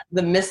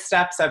the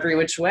missteps every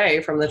which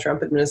way from the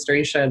Trump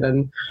administration.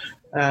 And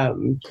I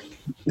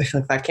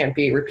feel like that can't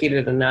be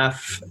repeated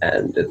enough.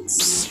 And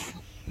it's,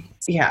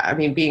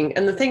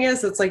 and the thing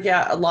is, it's like,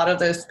 a lot of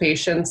those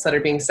patients that are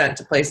being sent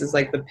to places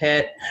like the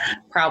Pit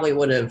probably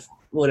would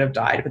have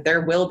died, but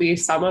there will be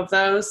some of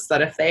those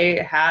that if they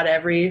had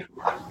every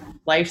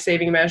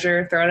life-saving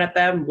measure thrown at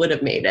them would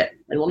have made it.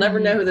 And we'll never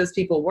know who those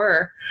people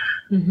were.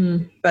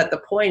 Mm-hmm. But the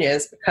point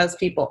is, because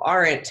people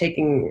aren't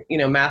taking,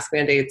 mask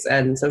mandates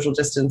and social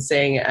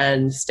distancing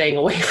and staying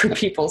away from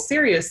people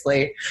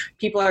seriously,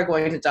 people are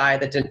going to die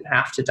that didn't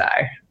have to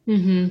die.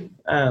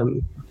 Mm-hmm.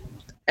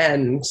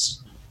 And,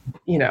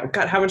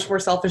 God, how much more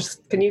selfish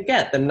can you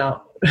get than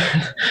not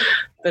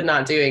but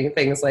not doing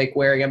things like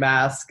wearing a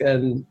mask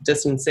and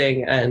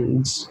distancing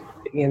and,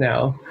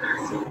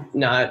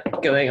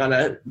 not going on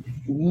a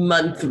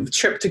month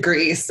trip to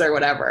Greece or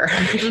whatever,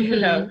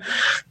 mm-hmm.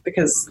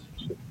 Because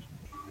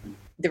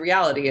the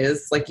reality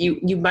is like,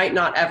 you might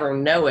not ever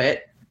know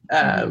it,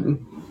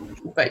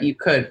 but you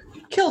could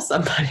kill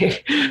somebody.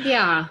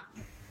 Yeah.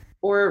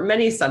 Or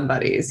many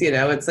somebodies,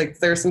 it's like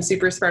there's some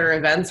super spreader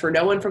events where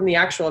no one from the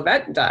actual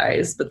event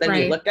dies, but then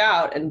you look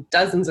out and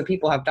dozens of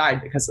people have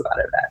died because of that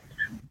event.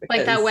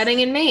 Like that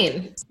wedding in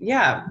Maine.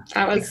 Yeah,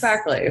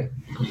 exactly.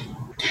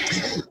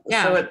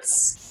 Yeah. So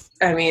it's,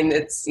 on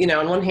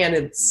one hand,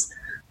 it's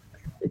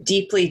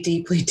deeply,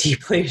 deeply,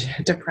 deeply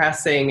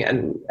depressing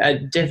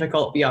and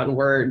difficult beyond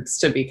words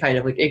to be kind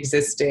of like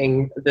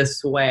existing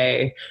this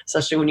way,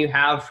 especially when you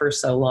have for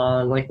so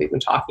long, like we've been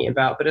talking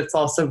about. But it's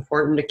also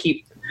important to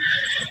keep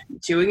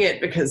doing it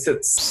because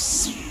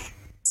it's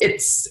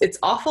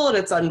awful and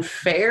it's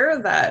unfair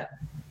that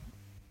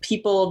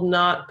people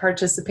not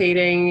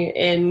participating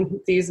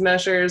in these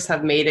measures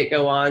have made it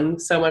go on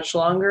so much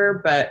longer.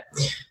 But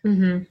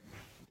mm-hmm.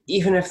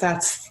 even if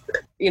that's,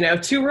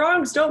 two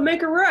wrongs don't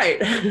make a right.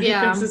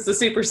 Yeah. It's just a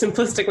super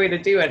simplistic way to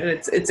do it. And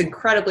it's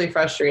incredibly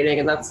frustrating.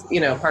 And that's,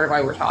 part of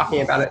why we're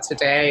talking about it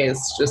today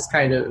is just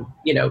kind of,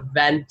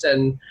 vent.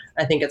 And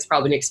I think it's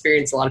probably an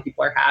experience a lot of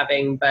people are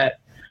having, but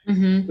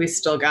mm-hmm. we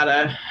still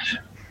gotta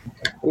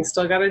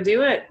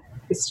do it.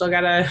 We still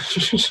gotta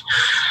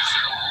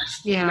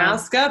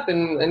mask up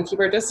and keep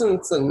our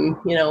distance and,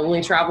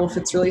 only travel if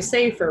it's really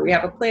safe or we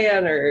have a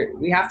plan or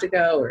we have to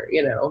go or,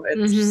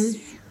 it's,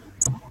 mm-hmm.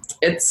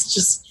 it's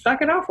just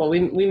fucking awful.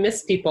 We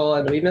miss people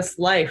and we miss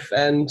life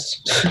and,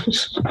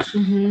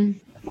 mm-hmm.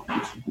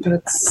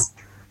 but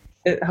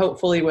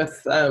hopefully with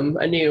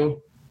a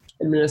new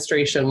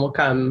administration will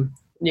come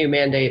new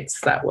mandates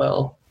that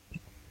will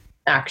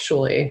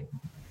actually,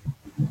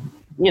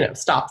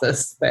 stop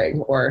this thing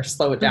or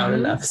slow it down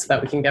mm-hmm. enough so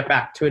that we can get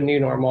back to a new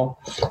normal.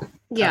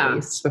 Yeah. At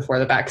least before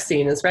the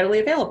vaccine is readily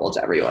available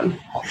to everyone.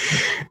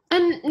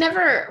 And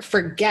never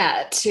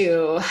forget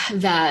too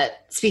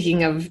that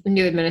speaking of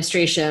new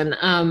administration,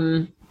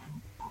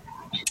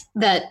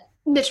 that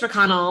Mitch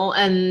McConnell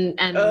and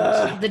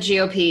the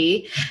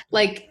GOP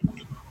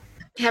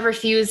have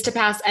refused to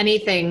pass any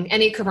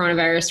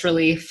coronavirus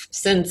relief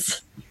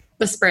since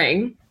the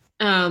spring.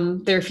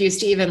 They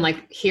refused to even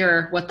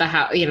hear what the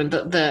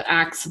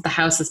acts that the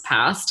House has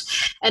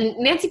passed. And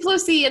Nancy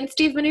Pelosi and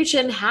Steve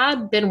Mnuchin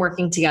had been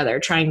working together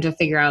trying to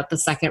figure out the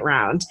second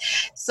round.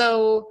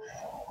 So,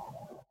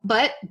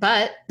 but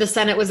the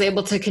Senate was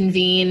able to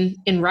convene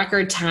in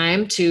record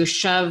time to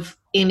shove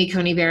Amy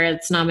Coney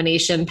Barrett's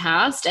nomination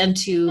past and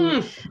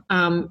to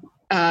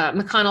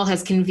McConnell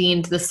has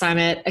convened the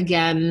Senate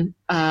again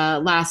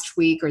last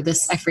week or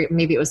this, I forget,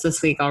 maybe it was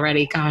this week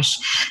already,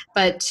 gosh,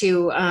 but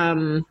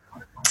to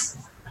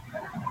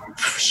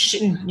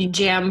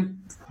jam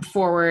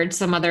forward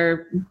some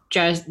other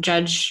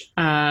judge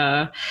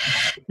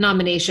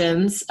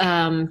nominations,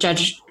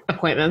 judge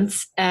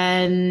appointments.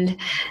 And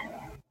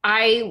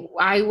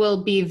I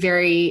will be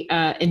very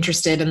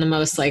interested in the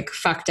most like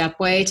fucked up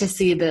way to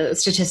see the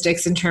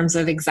statistics in terms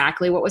of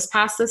exactly what was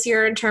passed this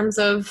year in terms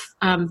of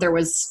there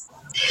was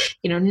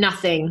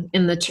nothing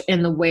in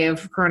the way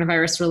of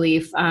coronavirus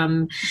relief.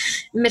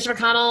 Mitch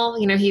McConnell,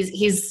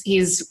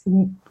 he's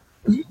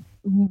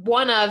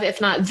one of, if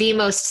not the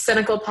most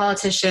cynical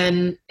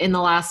politician in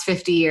the last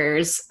 50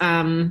 years.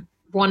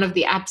 One of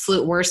the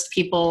absolute worst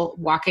people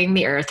walking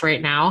the earth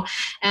right now.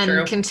 And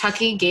True.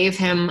 Kentucky gave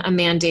him a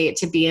mandate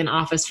to be in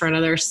office for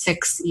another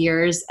 6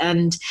 years.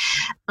 And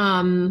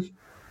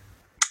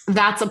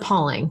that's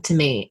appalling to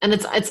me. And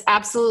it's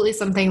absolutely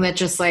something that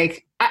just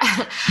like,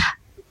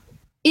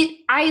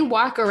 I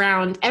walk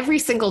around every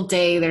single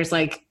day. There's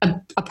like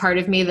a part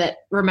of me that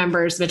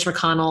remembers Mitch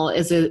McConnell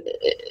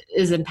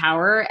is in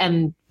power,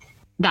 and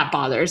that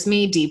bothers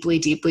me deeply,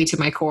 deeply to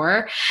my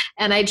core.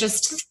 And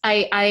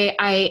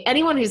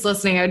anyone who's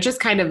listening, I would just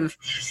kind of,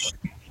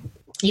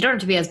 you don't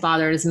have to be as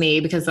bothered as me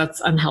because that's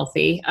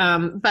unhealthy.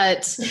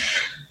 But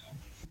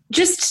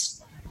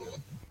just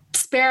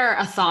spare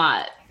a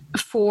thought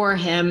for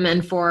him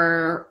and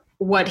for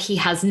what he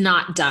has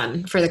not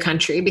done for the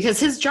country, because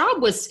his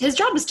job was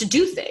to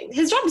do things.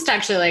 His job was to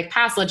actually like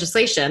pass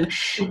legislation.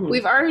 Mm-hmm.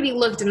 We've already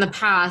looked in the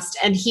past,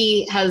 and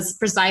he has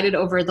presided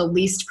over the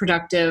least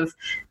productive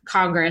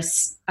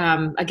Congress,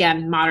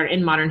 again,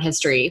 in modern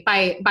history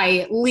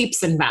by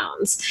leaps and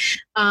bounds.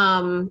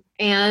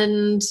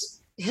 And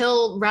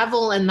he'll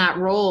revel in that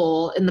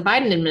role in the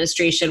Biden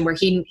administration where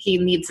he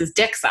needs his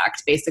dick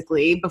sucked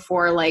basically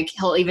before like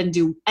he'll even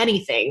do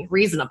anything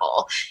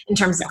reasonable in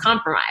terms of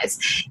compromise.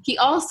 He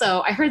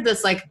also, I heard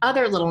this like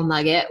other little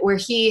nugget where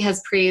he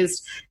has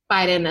praised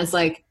Biden as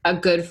like a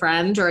good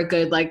friend or a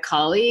good like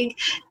colleague.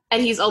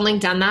 And he's only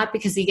done that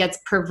because he gets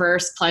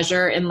perverse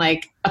pleasure in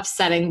like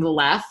upsetting the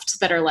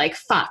left that are like,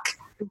 fuck,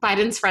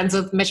 Biden's friends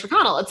with Mitch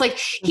McConnell. It's like,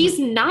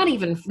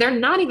 they're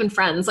not even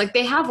friends. Like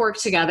they have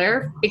worked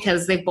together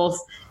because they've both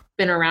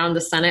been around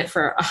the Senate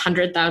for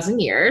 100,000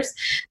 years.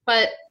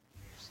 But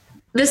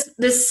the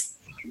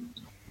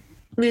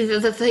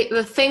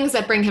things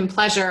that bring him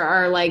pleasure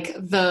are like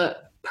the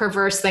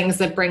perverse things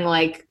that bring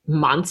like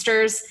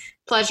monsters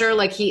pleasure.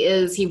 Like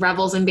he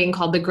revels in being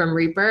called the Grim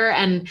Reaper.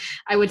 And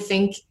I would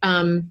think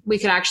we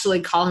could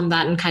actually call him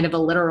that in kind of a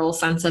literal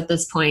sense at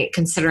this point,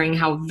 considering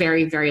how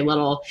very, very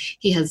little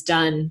he has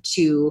done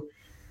to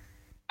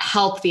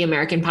help the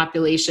American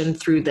population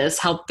through this,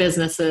 help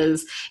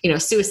businesses.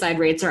 Suicide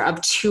rates are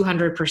up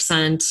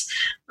 200%.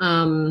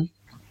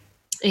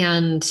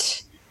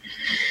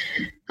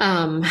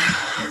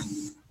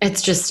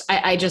 It's just,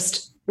 I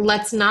just,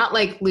 let's not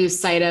like lose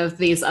sight of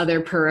these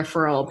other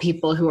peripheral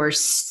people who are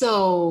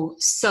so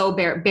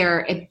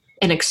bear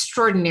an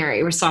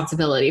extraordinary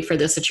responsibility for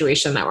the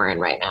situation that we're in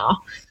right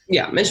now.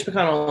 Yeah, Mitch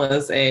McConnell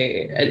is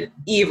an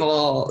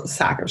evil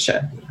sack of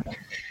shit.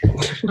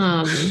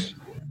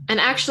 And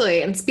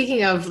actually, and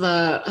speaking of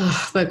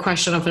the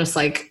question of just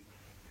like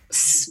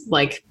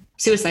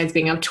suicides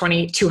being up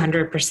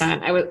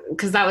 200%,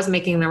 because that was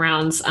making the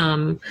rounds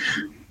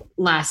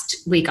last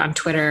week on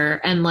Twitter,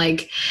 and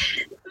like.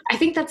 I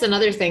think that's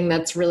another thing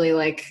that's really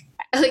like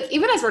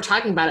even as we're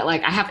talking about it,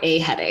 like I have a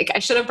headache. I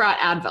should have brought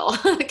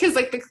Advil because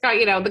like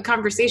the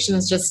conversation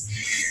is just,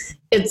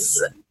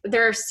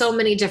 there are so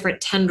many different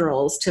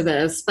tendrils to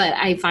this, but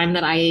I find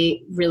that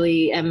I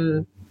really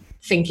am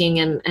thinking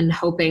and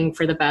hoping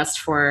for the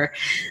best for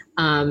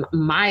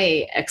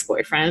my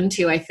ex-boyfriend,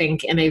 who I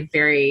think in a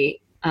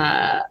very,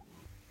 again,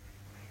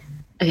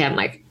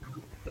 like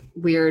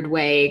weird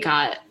way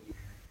got,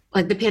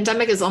 like the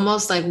pandemic is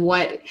almost like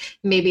what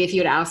maybe if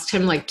you had asked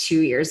him like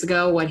 2 years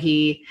ago what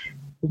he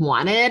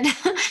wanted,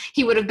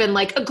 he would have been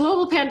like a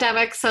global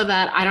pandemic so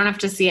that I don't have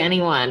to see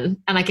anyone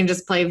and I can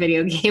just play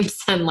video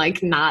games and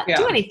like not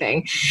do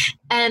anything.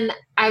 And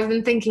I've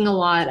been thinking a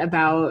lot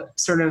about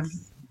sort of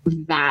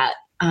that.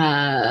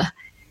 And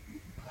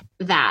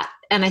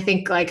I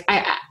think like,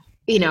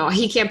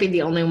 he can't be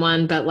the only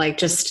one, but like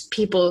just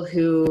people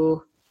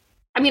who,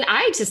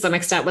 I to some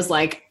extent was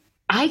like,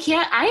 I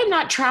am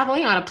not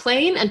traveling on a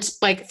plane and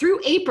like through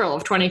April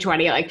of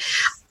 2020, like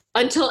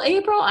until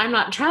April, I'm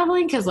not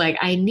traveling because like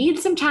I need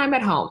some time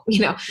at home,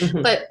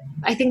 mm-hmm. But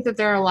I think that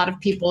there are a lot of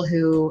people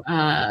who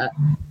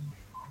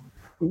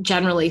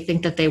generally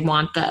think that they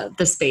want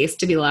the space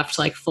to be left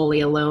like fully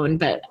alone,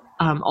 but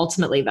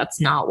ultimately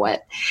that's not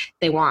what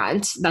they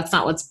want. That's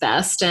not what's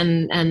best.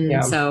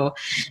 And so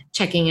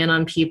checking in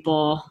on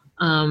people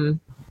when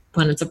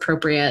it's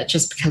appropriate,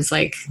 just because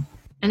like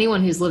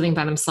anyone who's living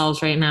by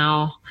themselves right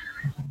now,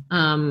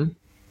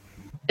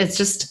 it's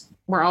just,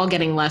 we're all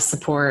getting less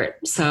support.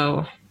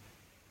 So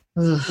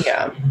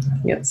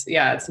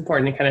it's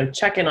important to kind of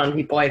check in on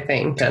people, I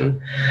think.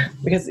 And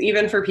because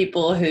even for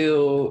people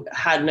who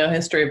had no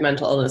history of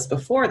mental illness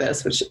before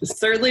this, which is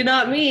certainly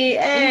not me,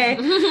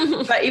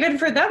 but even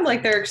for them,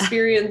 like they're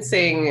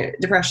experiencing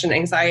depression,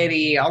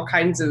 anxiety, all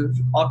kinds of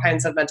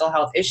mental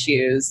health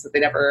issues that they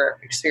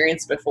never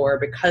experienced before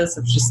because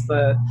of just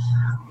the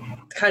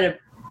kind of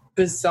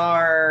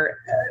bizarre,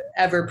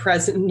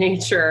 ever-present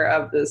nature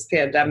of this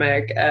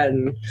pandemic.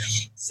 And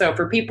so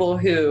for people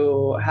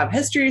who have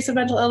histories of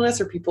mental illness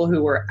or people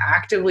who were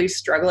actively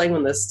struggling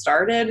when this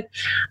started,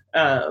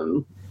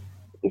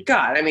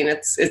 God, I mean,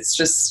 it's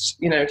just,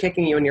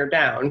 kicking you when you're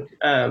down.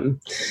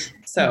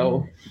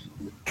 So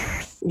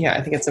yeah,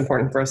 I think it's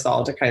important for us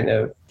all to kind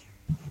of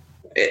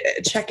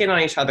check in on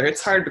each other.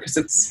 It's hard because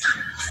it's,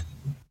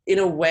 in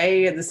a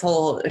way, this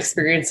whole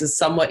experience is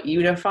somewhat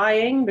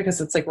unifying because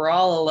it's like we're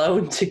all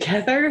alone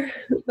together,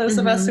 those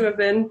of us who have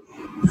been,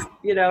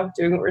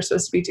 doing what we're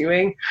supposed to be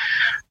doing.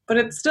 But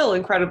it's still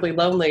incredibly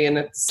lonely, and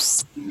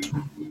it's,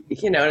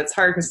 it's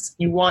hard because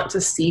you want to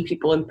see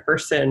people in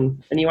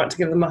person and you want to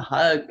give them a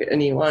hug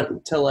and you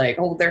want to like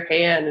hold their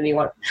hand and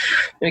you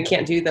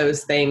can't do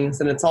those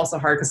things. And it's also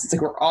hard because it's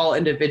like we're all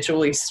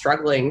individually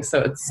struggling.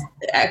 So it's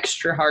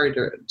extra hard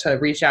to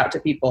reach out to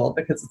people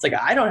because it's like,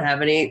 I don't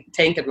have any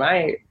tank in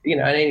my,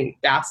 any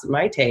gas in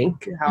my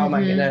tank. How am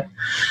I going to?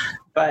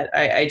 But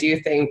I do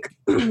think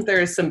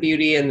there's some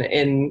beauty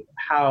in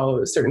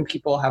how certain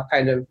people have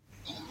kind of,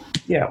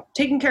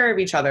 taking care of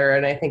each other.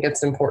 And I think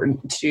it's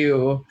important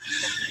to,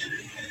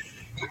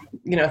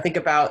 think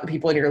about the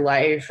people in your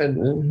life,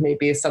 and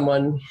maybe you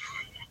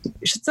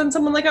should send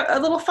someone like a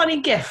little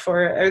funny GIF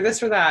or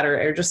this or that,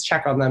 or just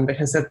check on them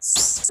because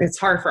it's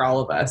hard for all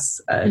of us.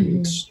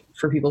 And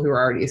for people who are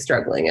already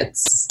struggling,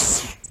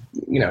 it's,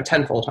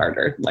 tenfold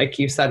harder, like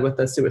you said, with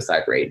the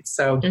suicide rate.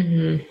 So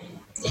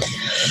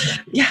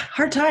yeah,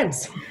 hard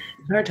times.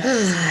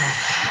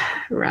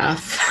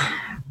 Rough.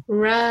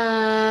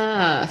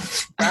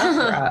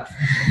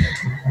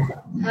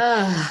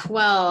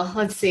 Well,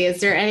 let's see.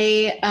 Is there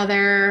any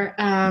other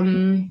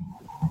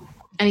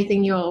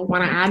anything you'll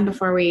want to add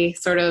before we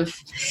sort of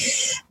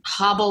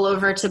hobble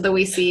over to the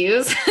We See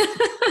Yous?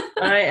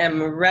 I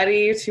am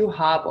ready to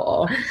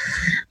hobble.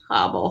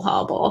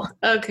 Hobble.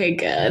 Okay,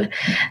 good.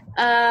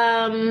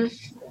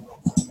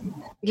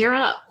 You're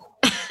up.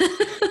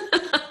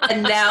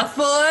 And now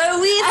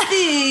for We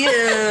See You.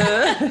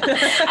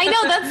 I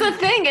know, that's the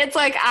thing. It's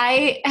like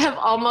I have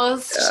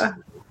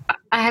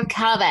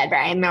COVID,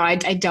 right? No, I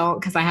don't,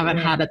 because I haven't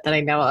had it that I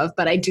know of,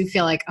 but I do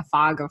feel like a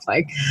fog of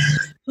like,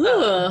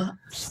 ooh,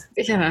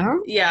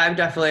 Yeah, I'm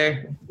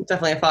definitely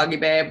a foggy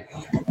babe.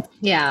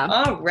 Yeah.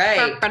 All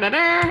right.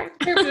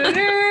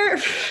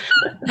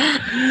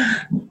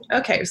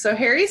 Okay, so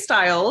Harry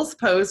Styles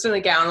posed in a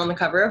gown on the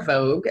cover of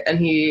Vogue, and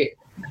he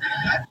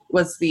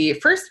was the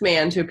first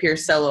man to appear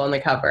solo on the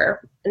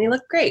cover, and he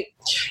looked great.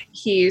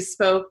 He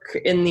spoke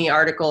in the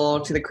article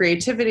to the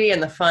creativity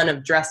and the fun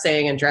of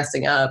dressing and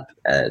dressing up,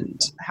 and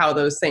how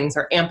those things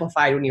are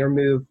amplified when you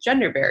remove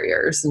gender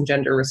barriers and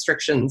gender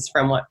restrictions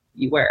from what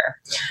you wear.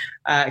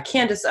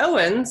 Candace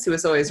Owens, who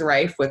is always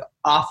rife with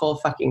awful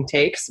fucking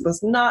takes,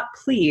 was not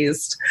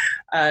pleased.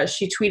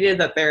 She tweeted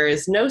that there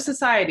is no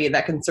society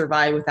that can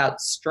survive without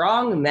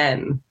strong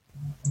men.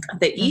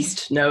 The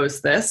East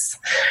knows this.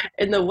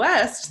 In the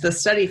West, the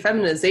steady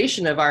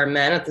feminization of our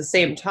men at the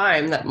same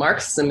time that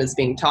Marxism is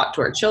being taught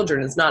to our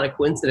children is not a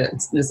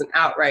coincidence. It is an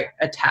outright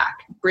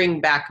attack.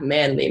 Bring back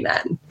manly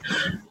men.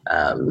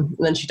 And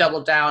then she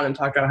doubled down and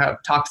talked about how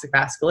toxic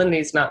masculinity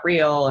is not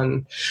real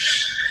and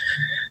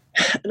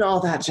all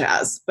that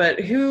jazz. But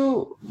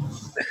who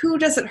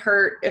does it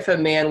hurt if a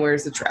man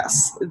wears a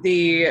dress?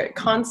 The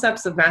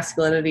concepts of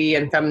masculinity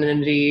and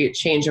femininity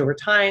change over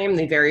time.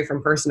 They vary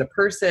from person to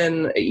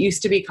person. It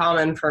used to be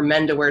common for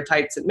men to wear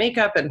tights and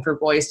makeup and for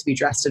boys to be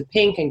dressed in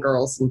pink and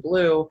girls in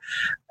blue.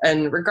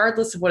 And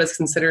regardless of what is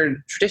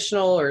considered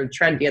traditional or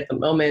trendy at the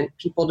moment,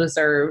 people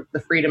deserve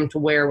the freedom to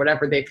wear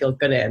whatever they feel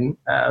good in.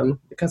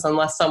 Because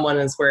unless someone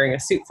is wearing a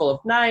suit full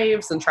of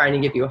knives and trying to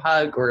give you a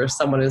hug, or if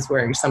someone is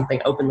wearing something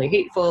openly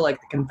hateful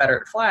like the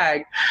Confederate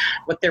flag,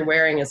 what they're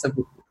wearing is of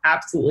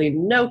absolutely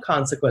no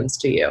consequence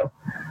to you.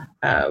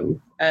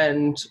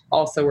 And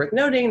also worth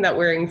noting that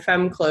wearing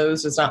femme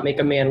clothes does not make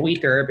a man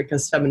weaker,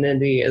 because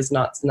femininity is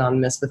not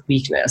synonymous with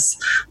weakness.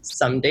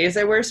 Some days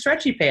I wear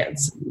stretchy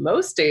pants.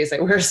 Most days I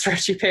wear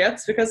stretchy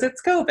pants because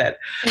it's COVID.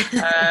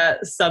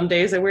 Some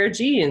days I wear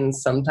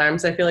jeans.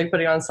 Sometimes I feel like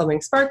putting on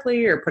something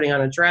sparkly or putting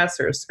on a dress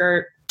or a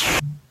skirt,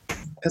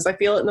 because I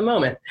feel it in the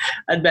moment.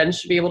 And men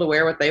should be able to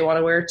wear what they want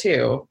to wear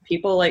too.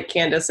 People like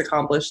Candace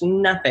accomplish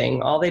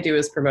nothing. All they do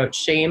is promote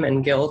shame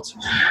and guilt.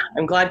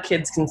 I'm glad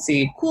kids can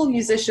see cool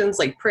musicians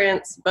like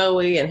Prince,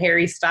 Bowie, and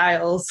Harry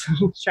Styles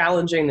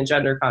challenging the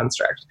gender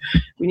construct.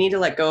 We need to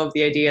let go of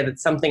the idea that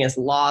something is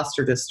lost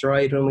or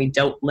destroyed when we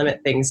don't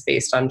limit things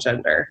based on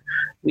gender.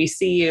 We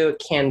see you,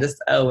 Candace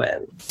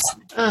Owens.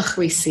 Ugh,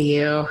 we see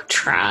you.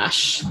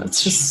 Trash.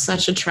 That's just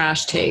such a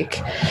trash take.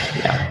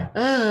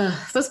 Yeah.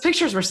 Those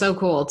pictures were so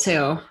cool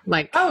too.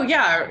 Like, oh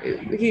yeah,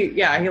 he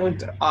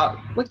looked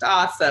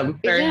awesome.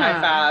 Very high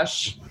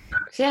fashion.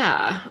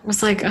 Yeah, it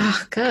was like,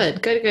 oh,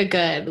 good.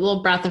 A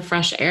little breath of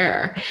fresh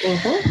air.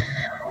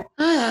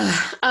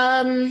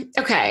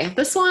 Okay,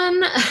 this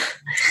one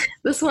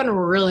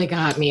really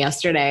got me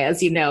yesterday,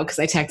 as you know, because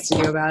I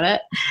texted you about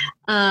it.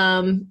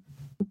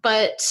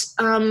 But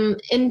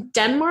in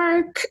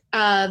Denmark,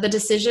 the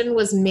decision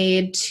was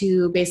made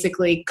to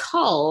basically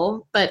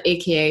cull, but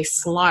AKA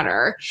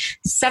slaughter,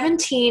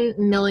 17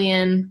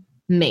 million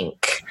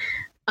mink,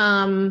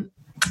 and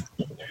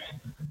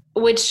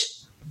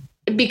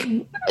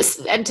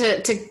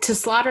to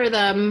slaughter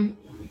them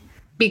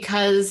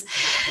because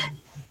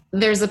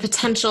there's a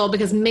potential,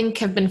 because mink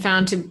have been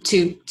found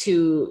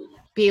to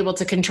be able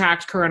to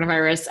contract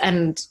coronavirus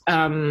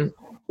and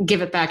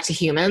give it back to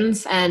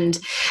humans. And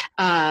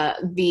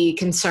the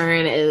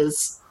concern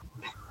is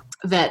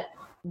that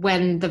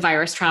when the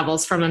virus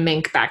travels from a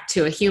mink back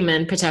to a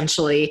human,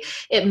 potentially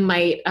it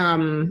might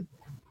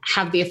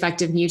have the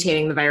effect of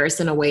mutating the virus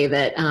in a way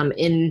that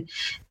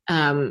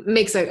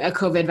makes a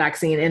COVID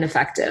vaccine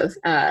ineffective,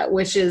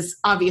 which is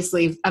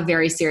obviously a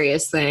very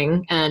serious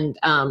thing. And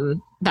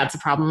that's a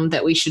problem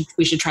that we should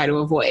try to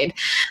avoid.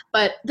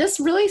 But this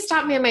really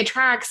stopped me in my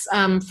tracks.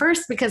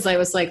 First, because I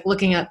was like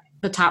looking at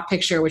the top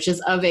picture, which is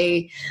of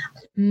a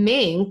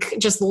mink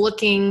just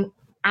looking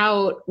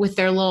out with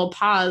their little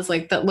paws,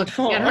 like that look,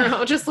 I don't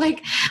know, just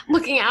like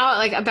looking out,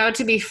 like about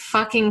to be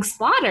fucking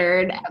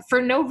slaughtered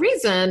for no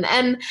reason.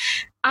 And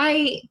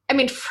I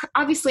mean,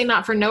 obviously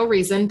not for no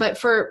reason, but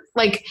for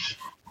like,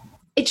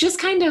 it just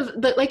kind of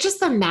just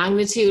the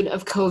magnitude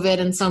of COVID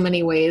in so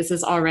many ways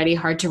is already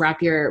hard to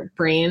wrap your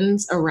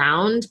brains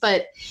around.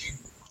 But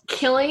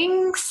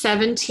killing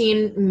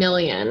 17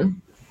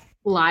 million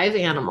live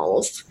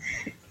animals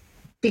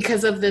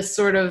because of this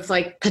sort of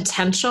like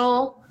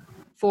potential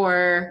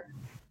for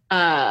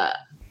an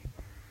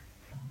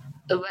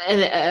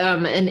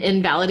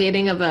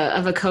invalidating of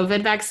a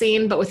COVID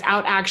vaccine, but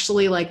without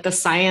actually like the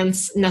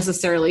science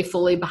necessarily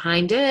fully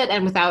behind it,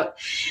 and without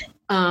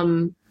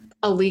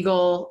a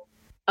legal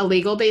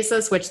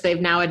basis, which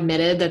they've now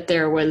admitted that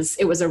it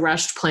was a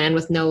rushed plan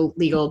with no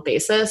legal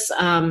basis,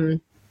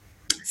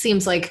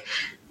 seems like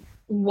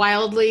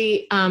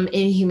wildly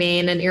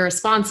inhumane and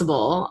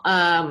irresponsible.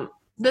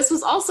 This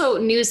was also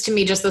news to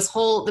me. Just this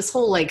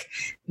whole like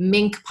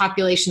mink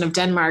population of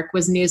Denmark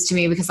was news to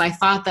me, because I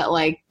thought that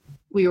like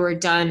we were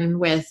done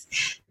with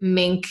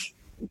mink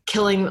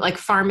killing, like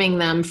farming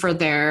them for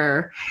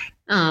their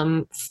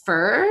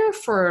fur,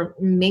 for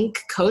mink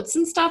coats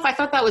and stuff. I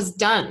thought that was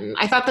done.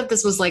 I thought that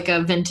this was like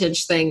a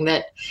vintage thing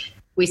that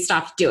we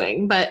stopped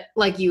doing. But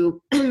like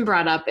you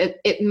brought up,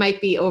 it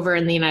might be over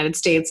in the United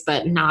States,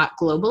 but not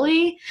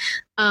globally.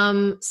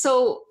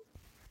 So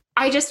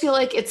I just feel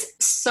like it's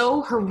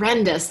so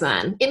horrendous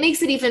then. It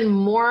makes it even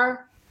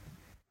more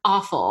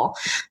awful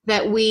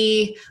that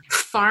we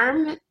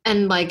farm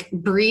and like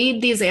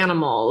breed these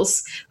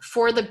animals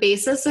for the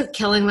basis of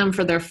killing them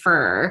for their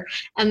fur,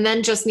 and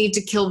then just need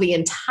to kill the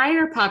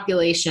entire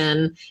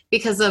population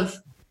because of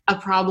a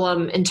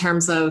problem in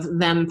terms of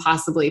them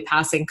possibly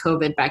passing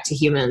COVID back to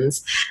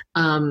humans.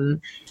 And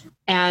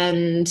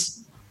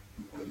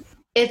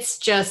it's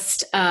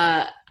just,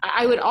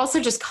 I would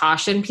also just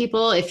caution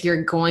people, if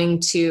you're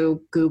going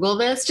to Google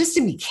this, just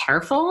to be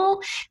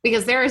careful,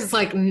 because there is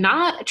like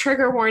not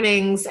trigger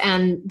warnings,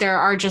 and there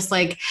are just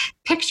like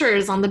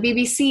pictures on the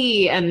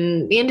BBC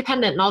and the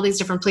Independent and all these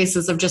different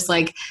places of just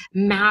like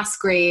mass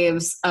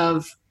graves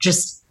of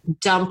just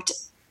dumped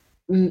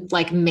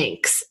like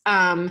minks.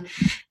 And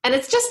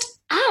it's just,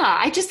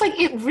 I just like,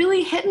 it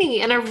really hit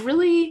me, and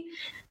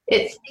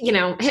it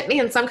hit me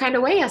in some kind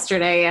of way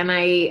yesterday. And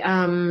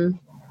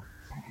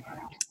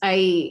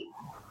I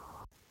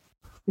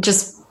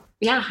just,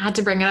 had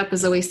to bring it up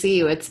as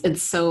OACU.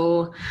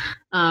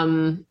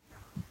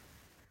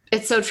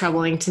 It's so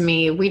troubling to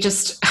me. We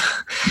just,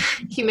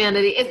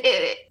 humanity,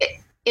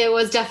 it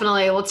was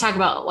definitely, let's talk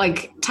about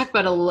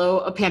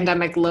a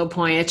pandemic low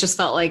point. It just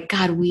felt like,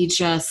 God, we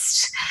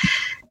just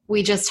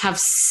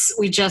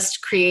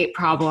create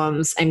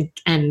problems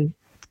and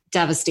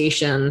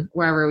devastation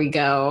wherever we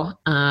go,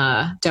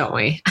 don't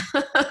we?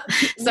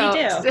 So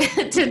we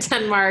do. To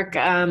Denmark,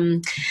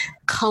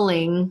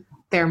 culling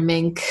their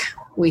mink,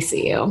 we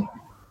see you.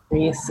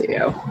 We see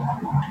you.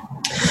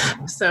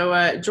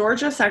 So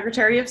Georgia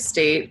Secretary of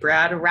State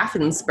Brad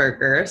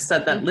Raffensperger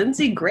said that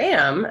Lindsey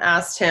Graham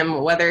asked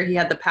him whether he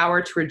had the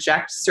power to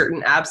reject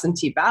certain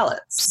absentee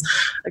ballots,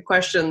 a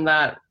question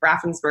that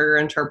Raffensperger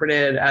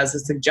interpreted as a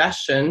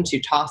suggestion to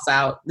toss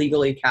out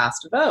legally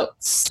cast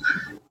votes.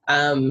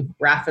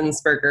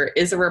 Raffensperger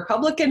is a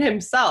Republican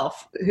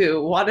himself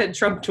who wanted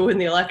Trump to win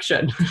the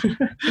election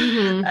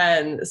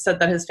and said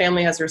that his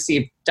family has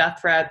received death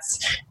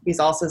threats. He's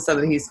also said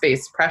that he's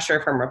faced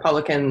pressure from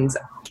Republicans,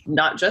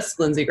 not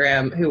just Lindsey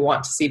Graham, who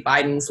want to see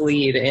Biden's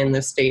lead in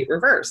the state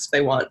reversed.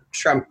 They want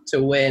Trump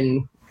to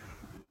win,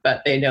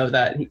 but they know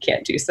that he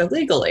can't do so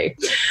legally.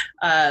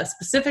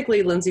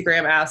 Specifically, Lindsey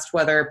Graham asked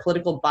whether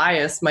political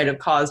bias might have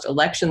caused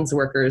elections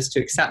workers to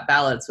accept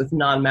ballots with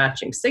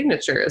non-matching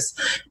signatures,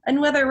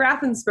 and whether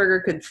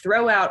Raffensperger could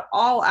throw out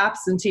all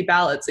absentee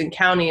ballots in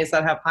counties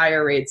that have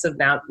higher rates of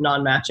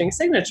non-matching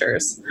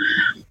signatures.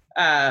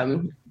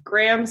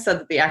 Graham said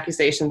that the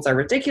accusations are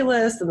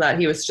ridiculous and that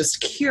he was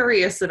just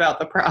curious about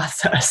the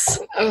process.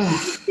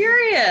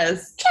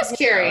 Curious. Just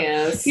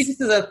curious. He just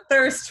has a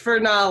thirst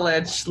for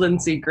knowledge,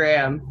 Lindsey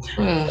Graham.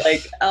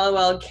 Like,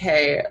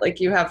 LOLK,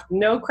 like you have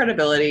no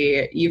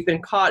credibility. You've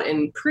been caught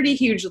in pretty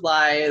huge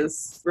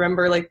lies.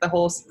 Remember like the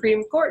whole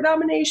Supreme Court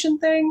nomination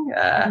thing?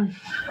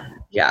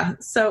 Yeah.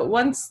 So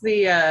once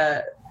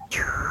the...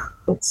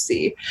 let's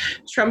see.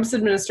 Trump's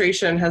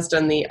administration has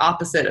done the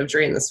opposite of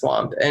drain the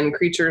swamp, and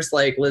creatures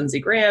like Lindsey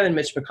Graham and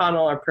Mitch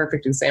McConnell are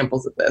perfect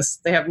examples of this.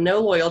 They have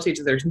no loyalty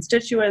to their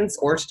constituents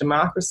or to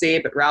democracy,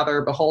 but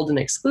rather beholden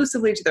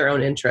exclusively to their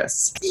own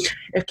interests.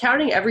 If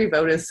counting every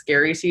vote is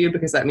scary to you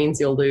because that means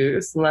you'll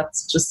lose, then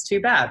that's just too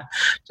bad.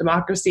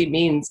 Democracy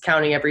means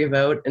counting every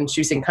vote and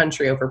choosing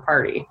country over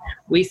party.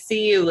 We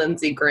see you,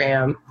 Lindsey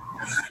Graham.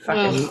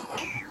 Fucking...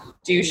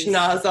 douche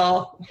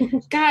nozzle.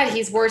 God,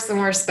 he's worse and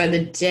worse by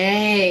the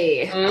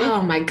day.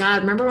 Oh my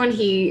God. Remember when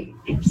he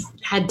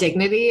had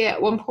dignity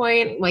at one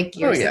point, like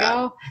years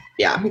ago?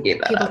 Yeah, he gave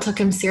that People up. took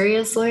him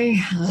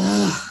seriously.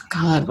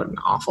 God, what an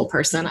awful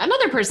person.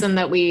 Another person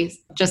that we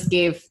just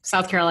gave,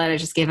 South Carolina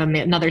just gave him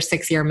another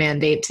 6-year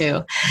mandate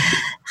to.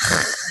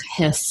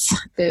 Hiss.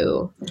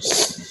 Boo.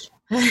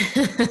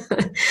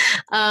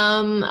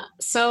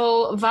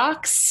 So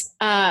Vox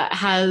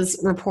has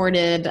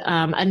reported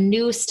a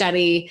new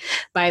study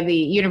by the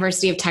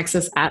University of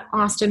Texas at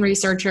Austin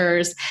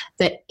researchers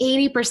that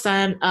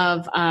 80%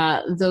 of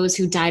those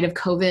who died of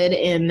COVID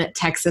in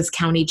Texas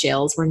county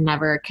jails were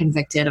never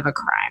convicted of a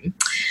crime,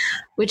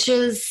 which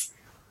is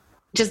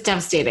just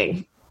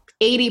devastating.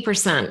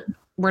 80%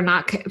 were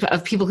not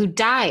of people who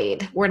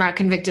died were not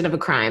convicted of a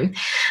crime.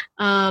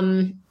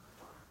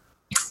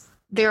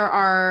 There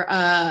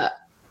are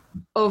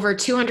over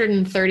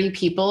 230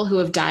 people who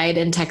have died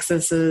in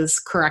Texas's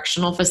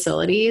correctional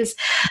facilities.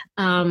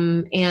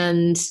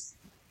 And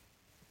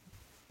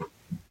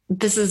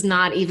this is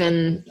not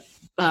even,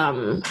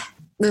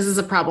 this is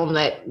a problem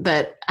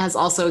that has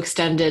also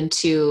extended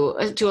to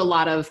a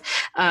lot of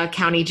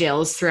county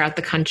jails throughout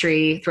the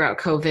country throughout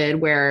COVID,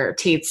 where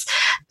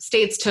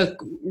states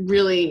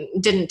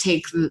didn't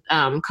take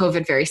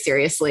COVID very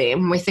seriously.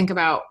 And when we think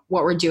about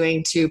what we're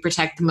doing to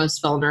protect the most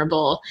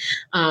vulnerable,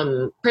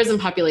 prison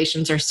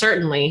populations are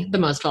certainly the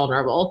most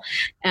vulnerable.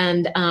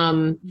 And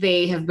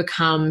they have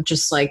become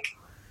just like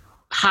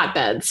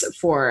hotbeds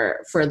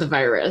for the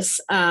virus.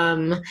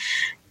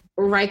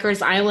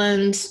 Rikers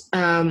Island,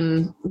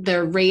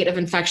 the rate of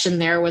infection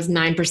there was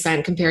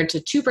 9% compared to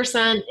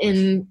 2%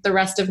 in the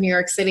rest of New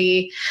York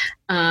City.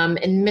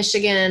 In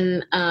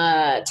Michigan,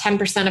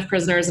 10% of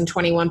prisoners and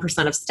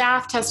 21% of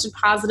staff tested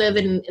positive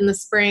in the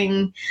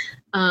spring.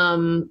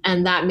 And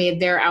that made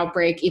their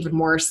outbreak even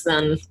worse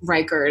than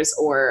Rikers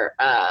or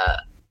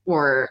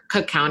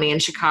Cook County in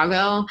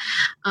Chicago.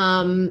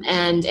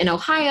 And in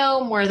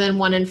Ohio, more than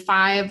 1 in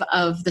 5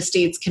 of the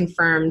state's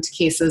confirmed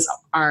cases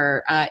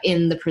are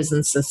in the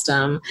prison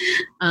system.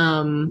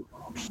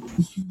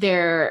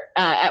 There,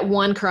 at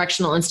one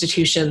correctional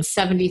institution,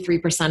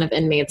 73% of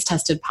inmates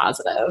tested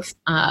positive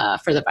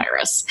for the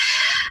virus.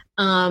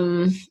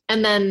 And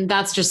then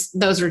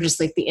those were just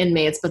like the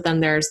inmates, but then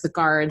there's the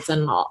guards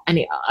and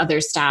any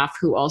other staff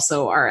who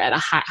also are at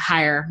a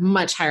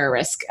much higher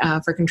risk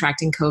for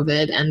contracting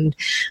COVID. And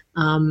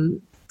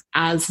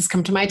as has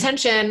come to my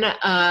attention,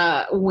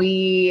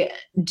 we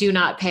do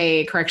not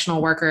pay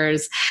correctional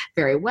workers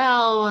very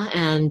well.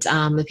 And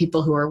the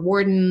people who are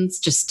wardens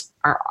just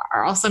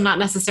are also not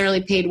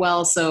necessarily paid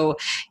well. So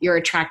you're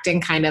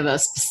attracting kind of a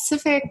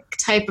specific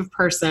type of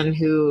person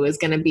who is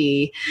going to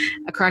be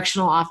a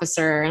correctional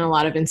officer in a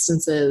lot of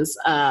instances,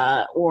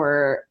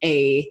 or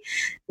a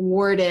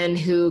warden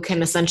who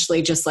can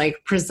essentially just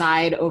like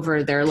preside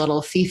over their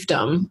little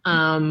fiefdom,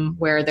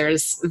 where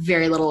there's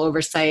very little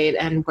oversight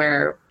and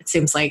where it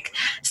seems like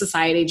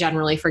society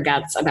generally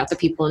forgets about the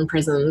people in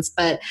prisons.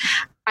 But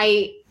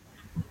I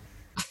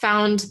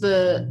found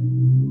the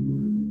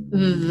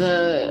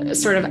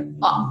sort of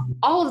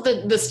all of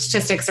the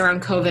statistics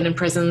around COVID in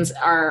prisons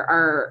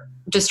are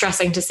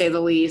distressing to say the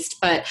least.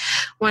 But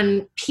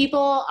when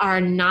people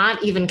are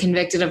not even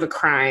convicted of a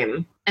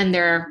crime and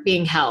they're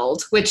being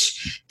held,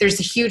 which there's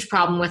a huge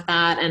problem with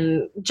that.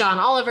 And John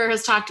Oliver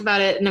has talked about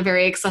it in a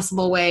very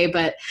accessible way,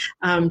 but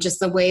just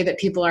the way that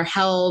people are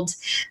held.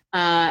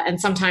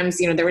 And sometimes,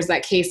 there was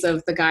that case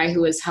of the guy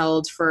who was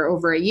held for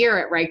over a year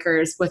at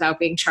Rikers without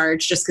being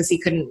charged just because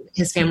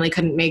his family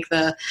couldn't make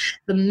the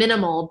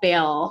minimal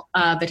bail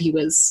that he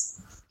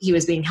was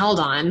being held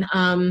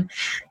on.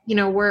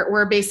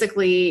 We're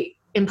basically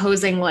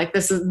imposing like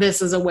this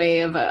is a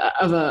way of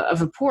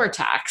a poor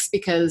tax,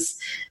 because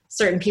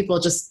certain people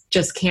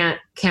just can't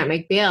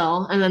make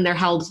bail, and then they're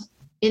held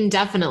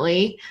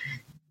indefinitely,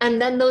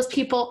 and then those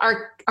people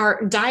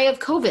are die of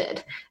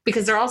COVID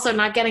because they're also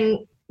not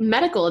getting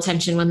medical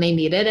attention when they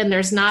need it, and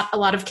there's not a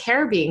lot of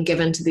care being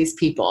given to these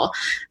people.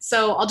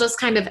 So I'll just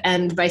kind of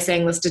end by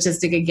saying the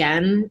statistic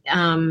again.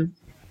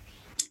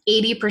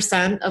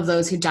 80% of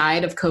those who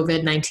died of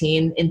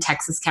COVID-19 in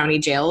Texas county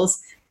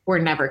jails were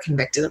never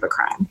convicted of a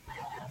crime.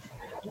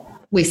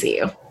 We see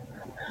you.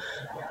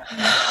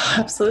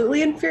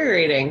 Absolutely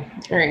infuriating.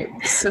 All right.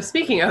 So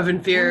speaking of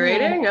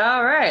infuriating,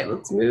 all right,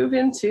 let's move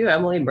into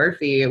Emily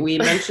Murphy. We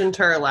mentioned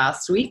her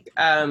last week.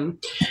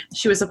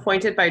 She was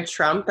appointed by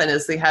Trump and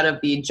is the head of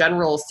the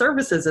General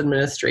Services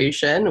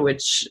Administration,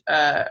 which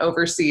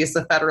oversees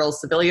the federal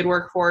civilian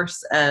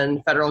workforce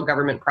and federal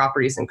government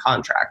properties and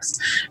contracts.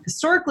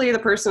 Historically, the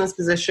person in this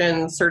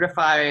position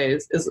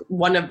is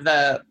one of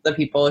the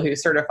people who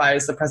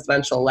certifies the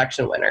presidential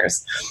election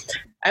winners.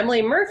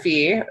 Emily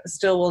Murphy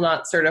still will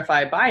not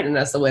certify Biden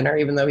as the winner,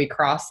 even though he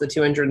crossed the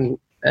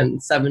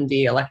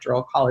 270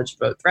 electoral college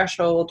vote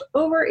threshold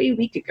over a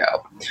week ago.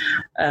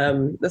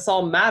 This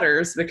all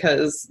matters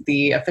because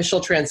the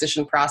official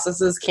transition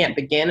processes can't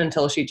begin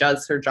until she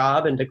does her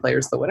job and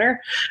declares the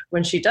winner.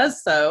 When she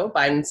does so,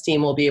 Biden's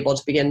team will be able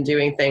to begin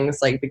doing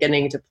things like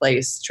beginning to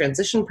place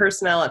transition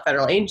personnel at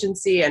federal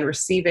agency and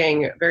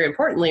very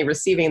importantly,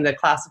 receiving the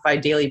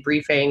classified daily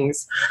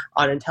briefings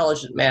on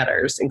intelligent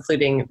matters,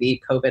 including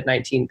the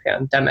COVID-19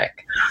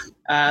 pandemic.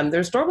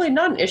 There's normally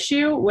not an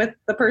issue with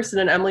the person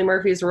in Emily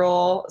Murphy's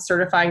role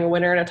certifying a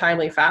winner in a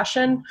timely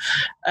fashion.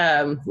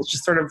 It's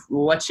just sort of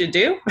what you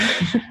do.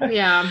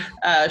 Yeah.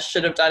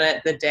 Should have done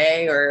it the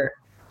day or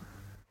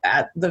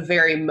at the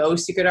very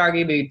most, you could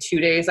argue, maybe 2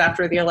 days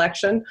after the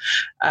election.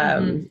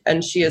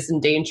 And she is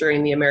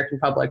endangering the American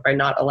public by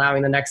not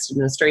allowing the next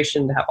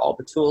administration to have all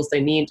the tools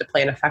they need to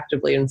plan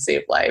effectively and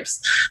save lives.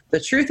 The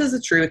truth is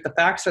the truth. The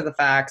facts are the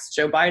facts.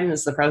 Joe Biden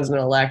is the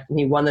president-elect, and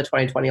he won the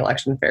 2020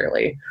 election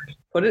fairly.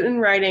 Put it in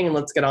writing and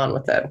let's get on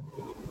with it.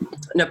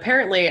 And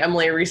apparently,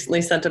 Emily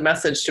recently sent a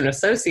message to an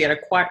associate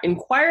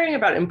inquiring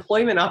about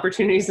employment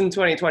opportunities in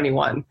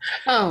 2021.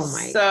 Oh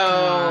my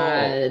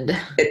God.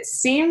 It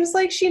seems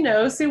like she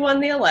knows who won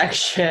the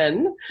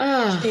election.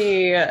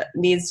 She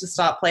needs to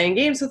stop playing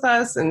games with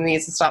us and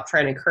needs to stop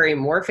trying to curry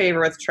more favor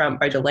with Trump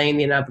by delaying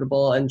the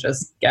inevitable and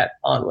just get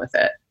on with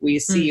it. We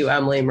see you,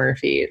 Emily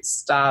Murphy.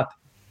 Stop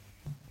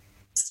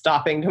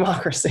stopping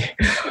democracy.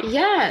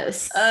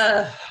 Yes.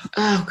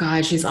 Oh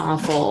God, she's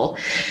awful.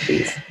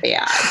 She's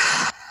bad.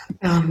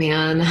 Oh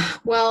man.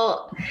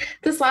 Well,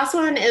 this last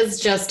one is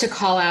just to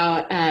call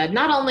out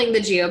not only the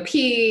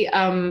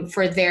GOP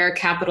for their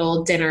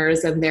Capitol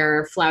dinners and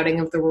their flouting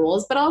of the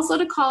rules, but also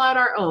to call out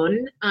our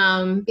own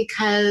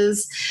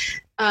because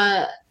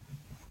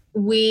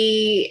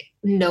we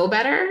know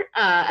better.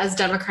 As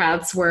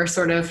Democrats, we're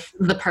sort of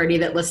the party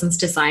that listens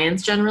to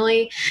science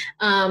generally.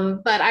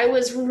 But I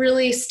was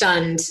really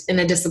stunned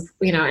and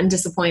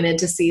disappointed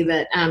to see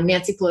that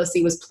Nancy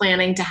Pelosi was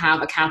planning to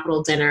have a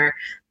Capitol dinner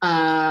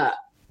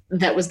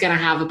that was going to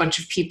have a bunch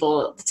of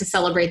people to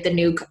celebrate the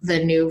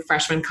new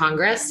freshman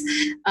Congress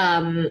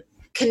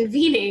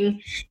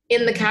convening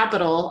in the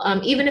Capitol,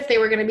 even if they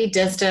were going to be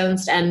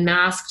distanced and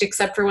masked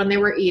except for when they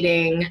were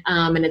eating,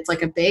 and it's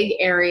like a big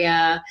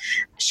area.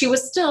 She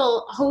was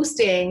still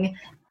hosting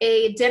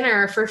a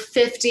dinner for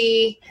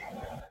 50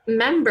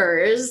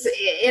 members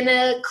in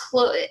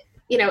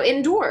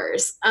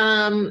indoors.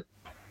 And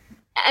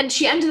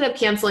she ended up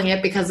canceling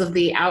it because of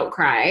the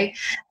outcry,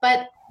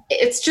 but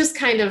it's just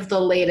kind of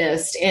the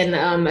latest in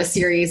a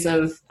series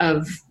of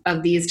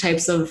these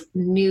types of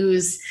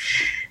news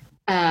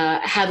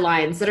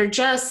headlines that are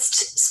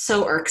just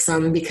so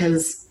irksome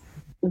because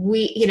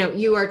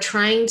you are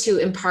trying to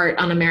impart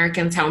on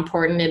Americans how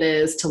important it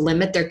is to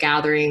limit their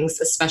gatherings,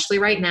 especially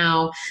right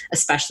now,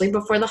 especially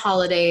before the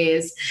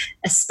holidays,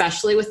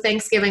 especially with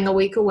Thanksgiving a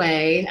week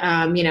away.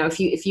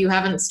 If you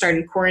haven't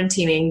started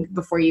quarantining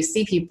before you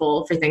see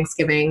people for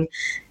Thanksgiving,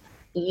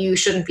 you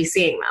shouldn't be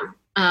seeing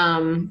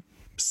them.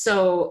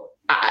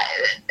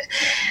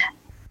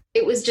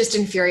 It was just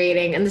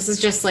infuriating. And this is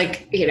just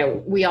like,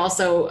 we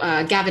also,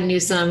 Gavin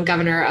Newsom,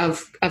 governor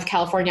of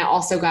California,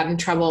 also got in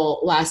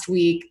trouble last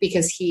week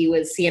because he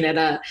was seen at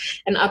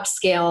an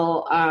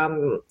upscale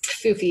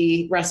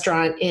foofy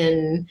restaurant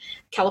in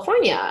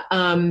California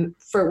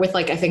with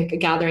I think a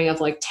gathering of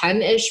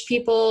 10-ish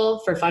people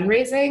for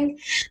fundraising.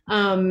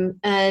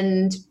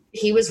 And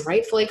he was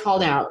rightfully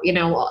called out.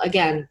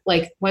 Again,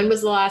 when was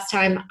the last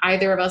time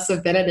either of us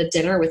have been at a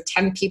dinner with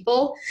 10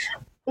 people?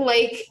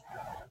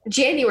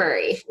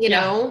 January,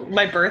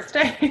 my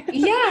birthday.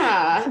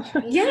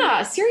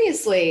 Yeah,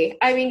 seriously.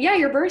 I mean,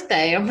 your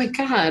birthday. Oh my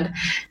God.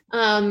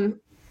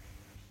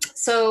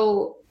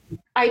 So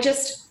I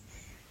just,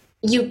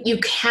 you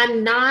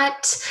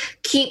cannot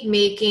keep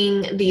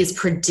making these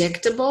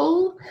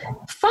predictable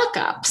fuck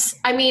ups.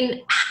 I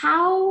mean,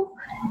 how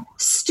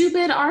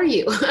stupid are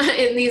you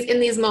in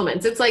these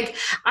moments? It's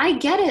I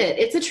get it.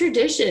 It's a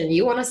tradition.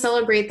 You want to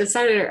celebrate the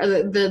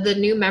senator, the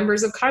new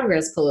members of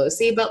Congress,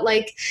 Pelosi, but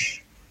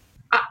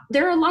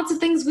there are lots of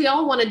things we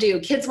all want to do.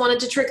 Kids wanted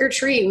to trick or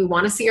treat. We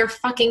want to see our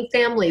fucking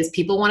families.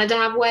 People wanted to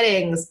have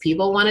weddings.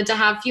 People wanted to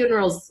have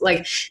funerals.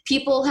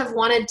 People have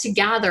wanted to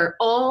gather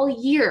all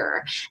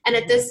year. And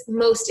at this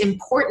most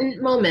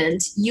important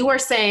moment, you are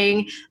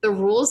saying the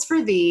rules for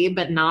thee,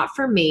 but not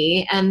for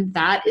me. And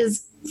that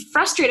is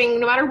frustrating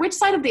no matter which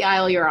side of the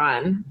aisle you're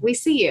on. We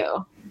see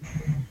you.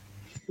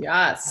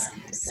 Yes.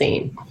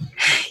 Seen.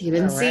 You've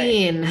been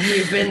seen.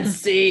 You've been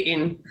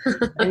seen.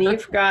 And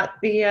you've got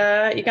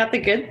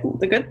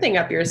the good thing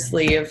up your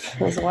sleeve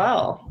as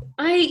well.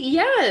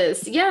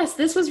 Yes,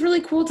 this was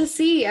really cool to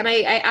see. And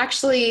I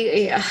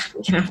actually, I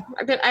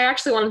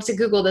actually wanted to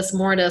Google this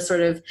more to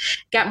sort of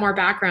get more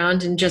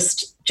background and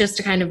just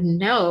to kind of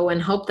know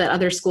and hope that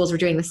other schools were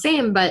doing the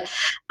same. But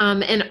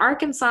in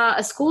Arkansas,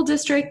 a school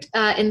district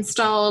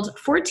installed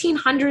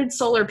 1,400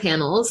 solar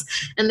panels,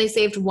 and they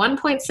saved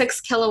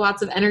 1.6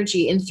 kilowatts of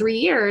energy in 3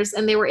 years.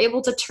 And they were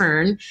able to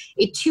turn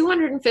a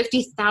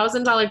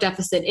 $250,000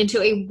 deficit into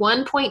a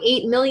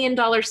 $1.8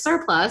 million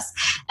surplus.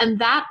 And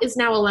that is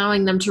now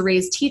allowing them to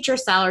raise teacher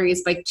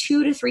salaries by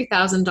 $2,000 to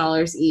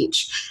 $3,000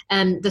 each.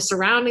 And the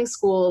surrounding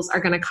schools are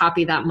going to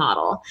copy that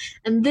model.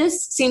 And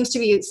this seems to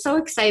be so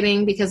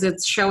exciting because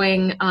it's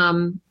showing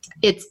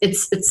it's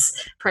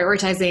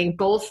prioritizing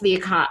both the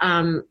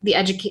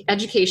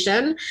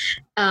education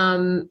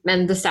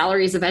and the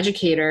salaries of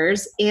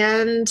educators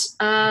and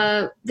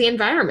the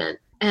environment.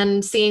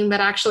 And seeing that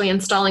actually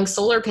installing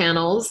solar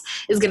panels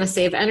is going to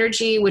save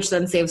energy, which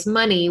then saves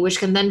money, which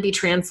can then be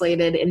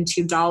translated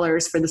into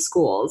dollars for the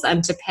schools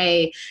and to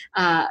pay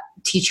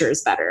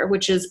teachers better,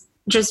 which is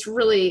just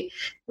really,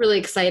 really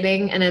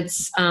exciting. And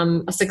it's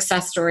a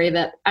success story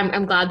that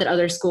I'm glad that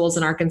other schools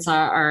in Arkansas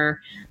are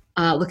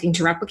looking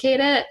to replicate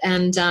it.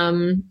 And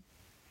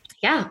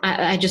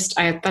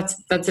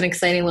that's an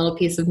exciting little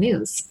piece of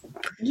news.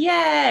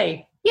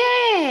 Yay!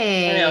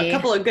 Yay! I know, a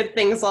couple of good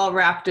things all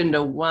wrapped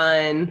into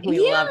one. We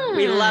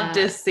love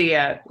to see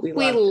it. We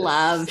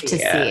love to see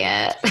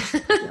it.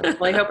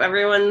 Well, I hope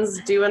everyone's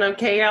doing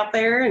okay out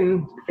there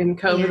in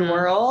COVID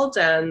world,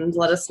 and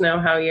let us know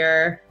how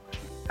you're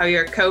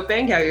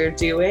coping, how you're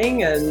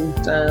doing, and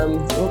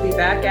we'll be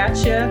back at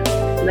you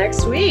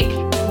next week.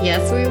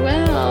 Yes, we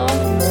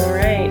will.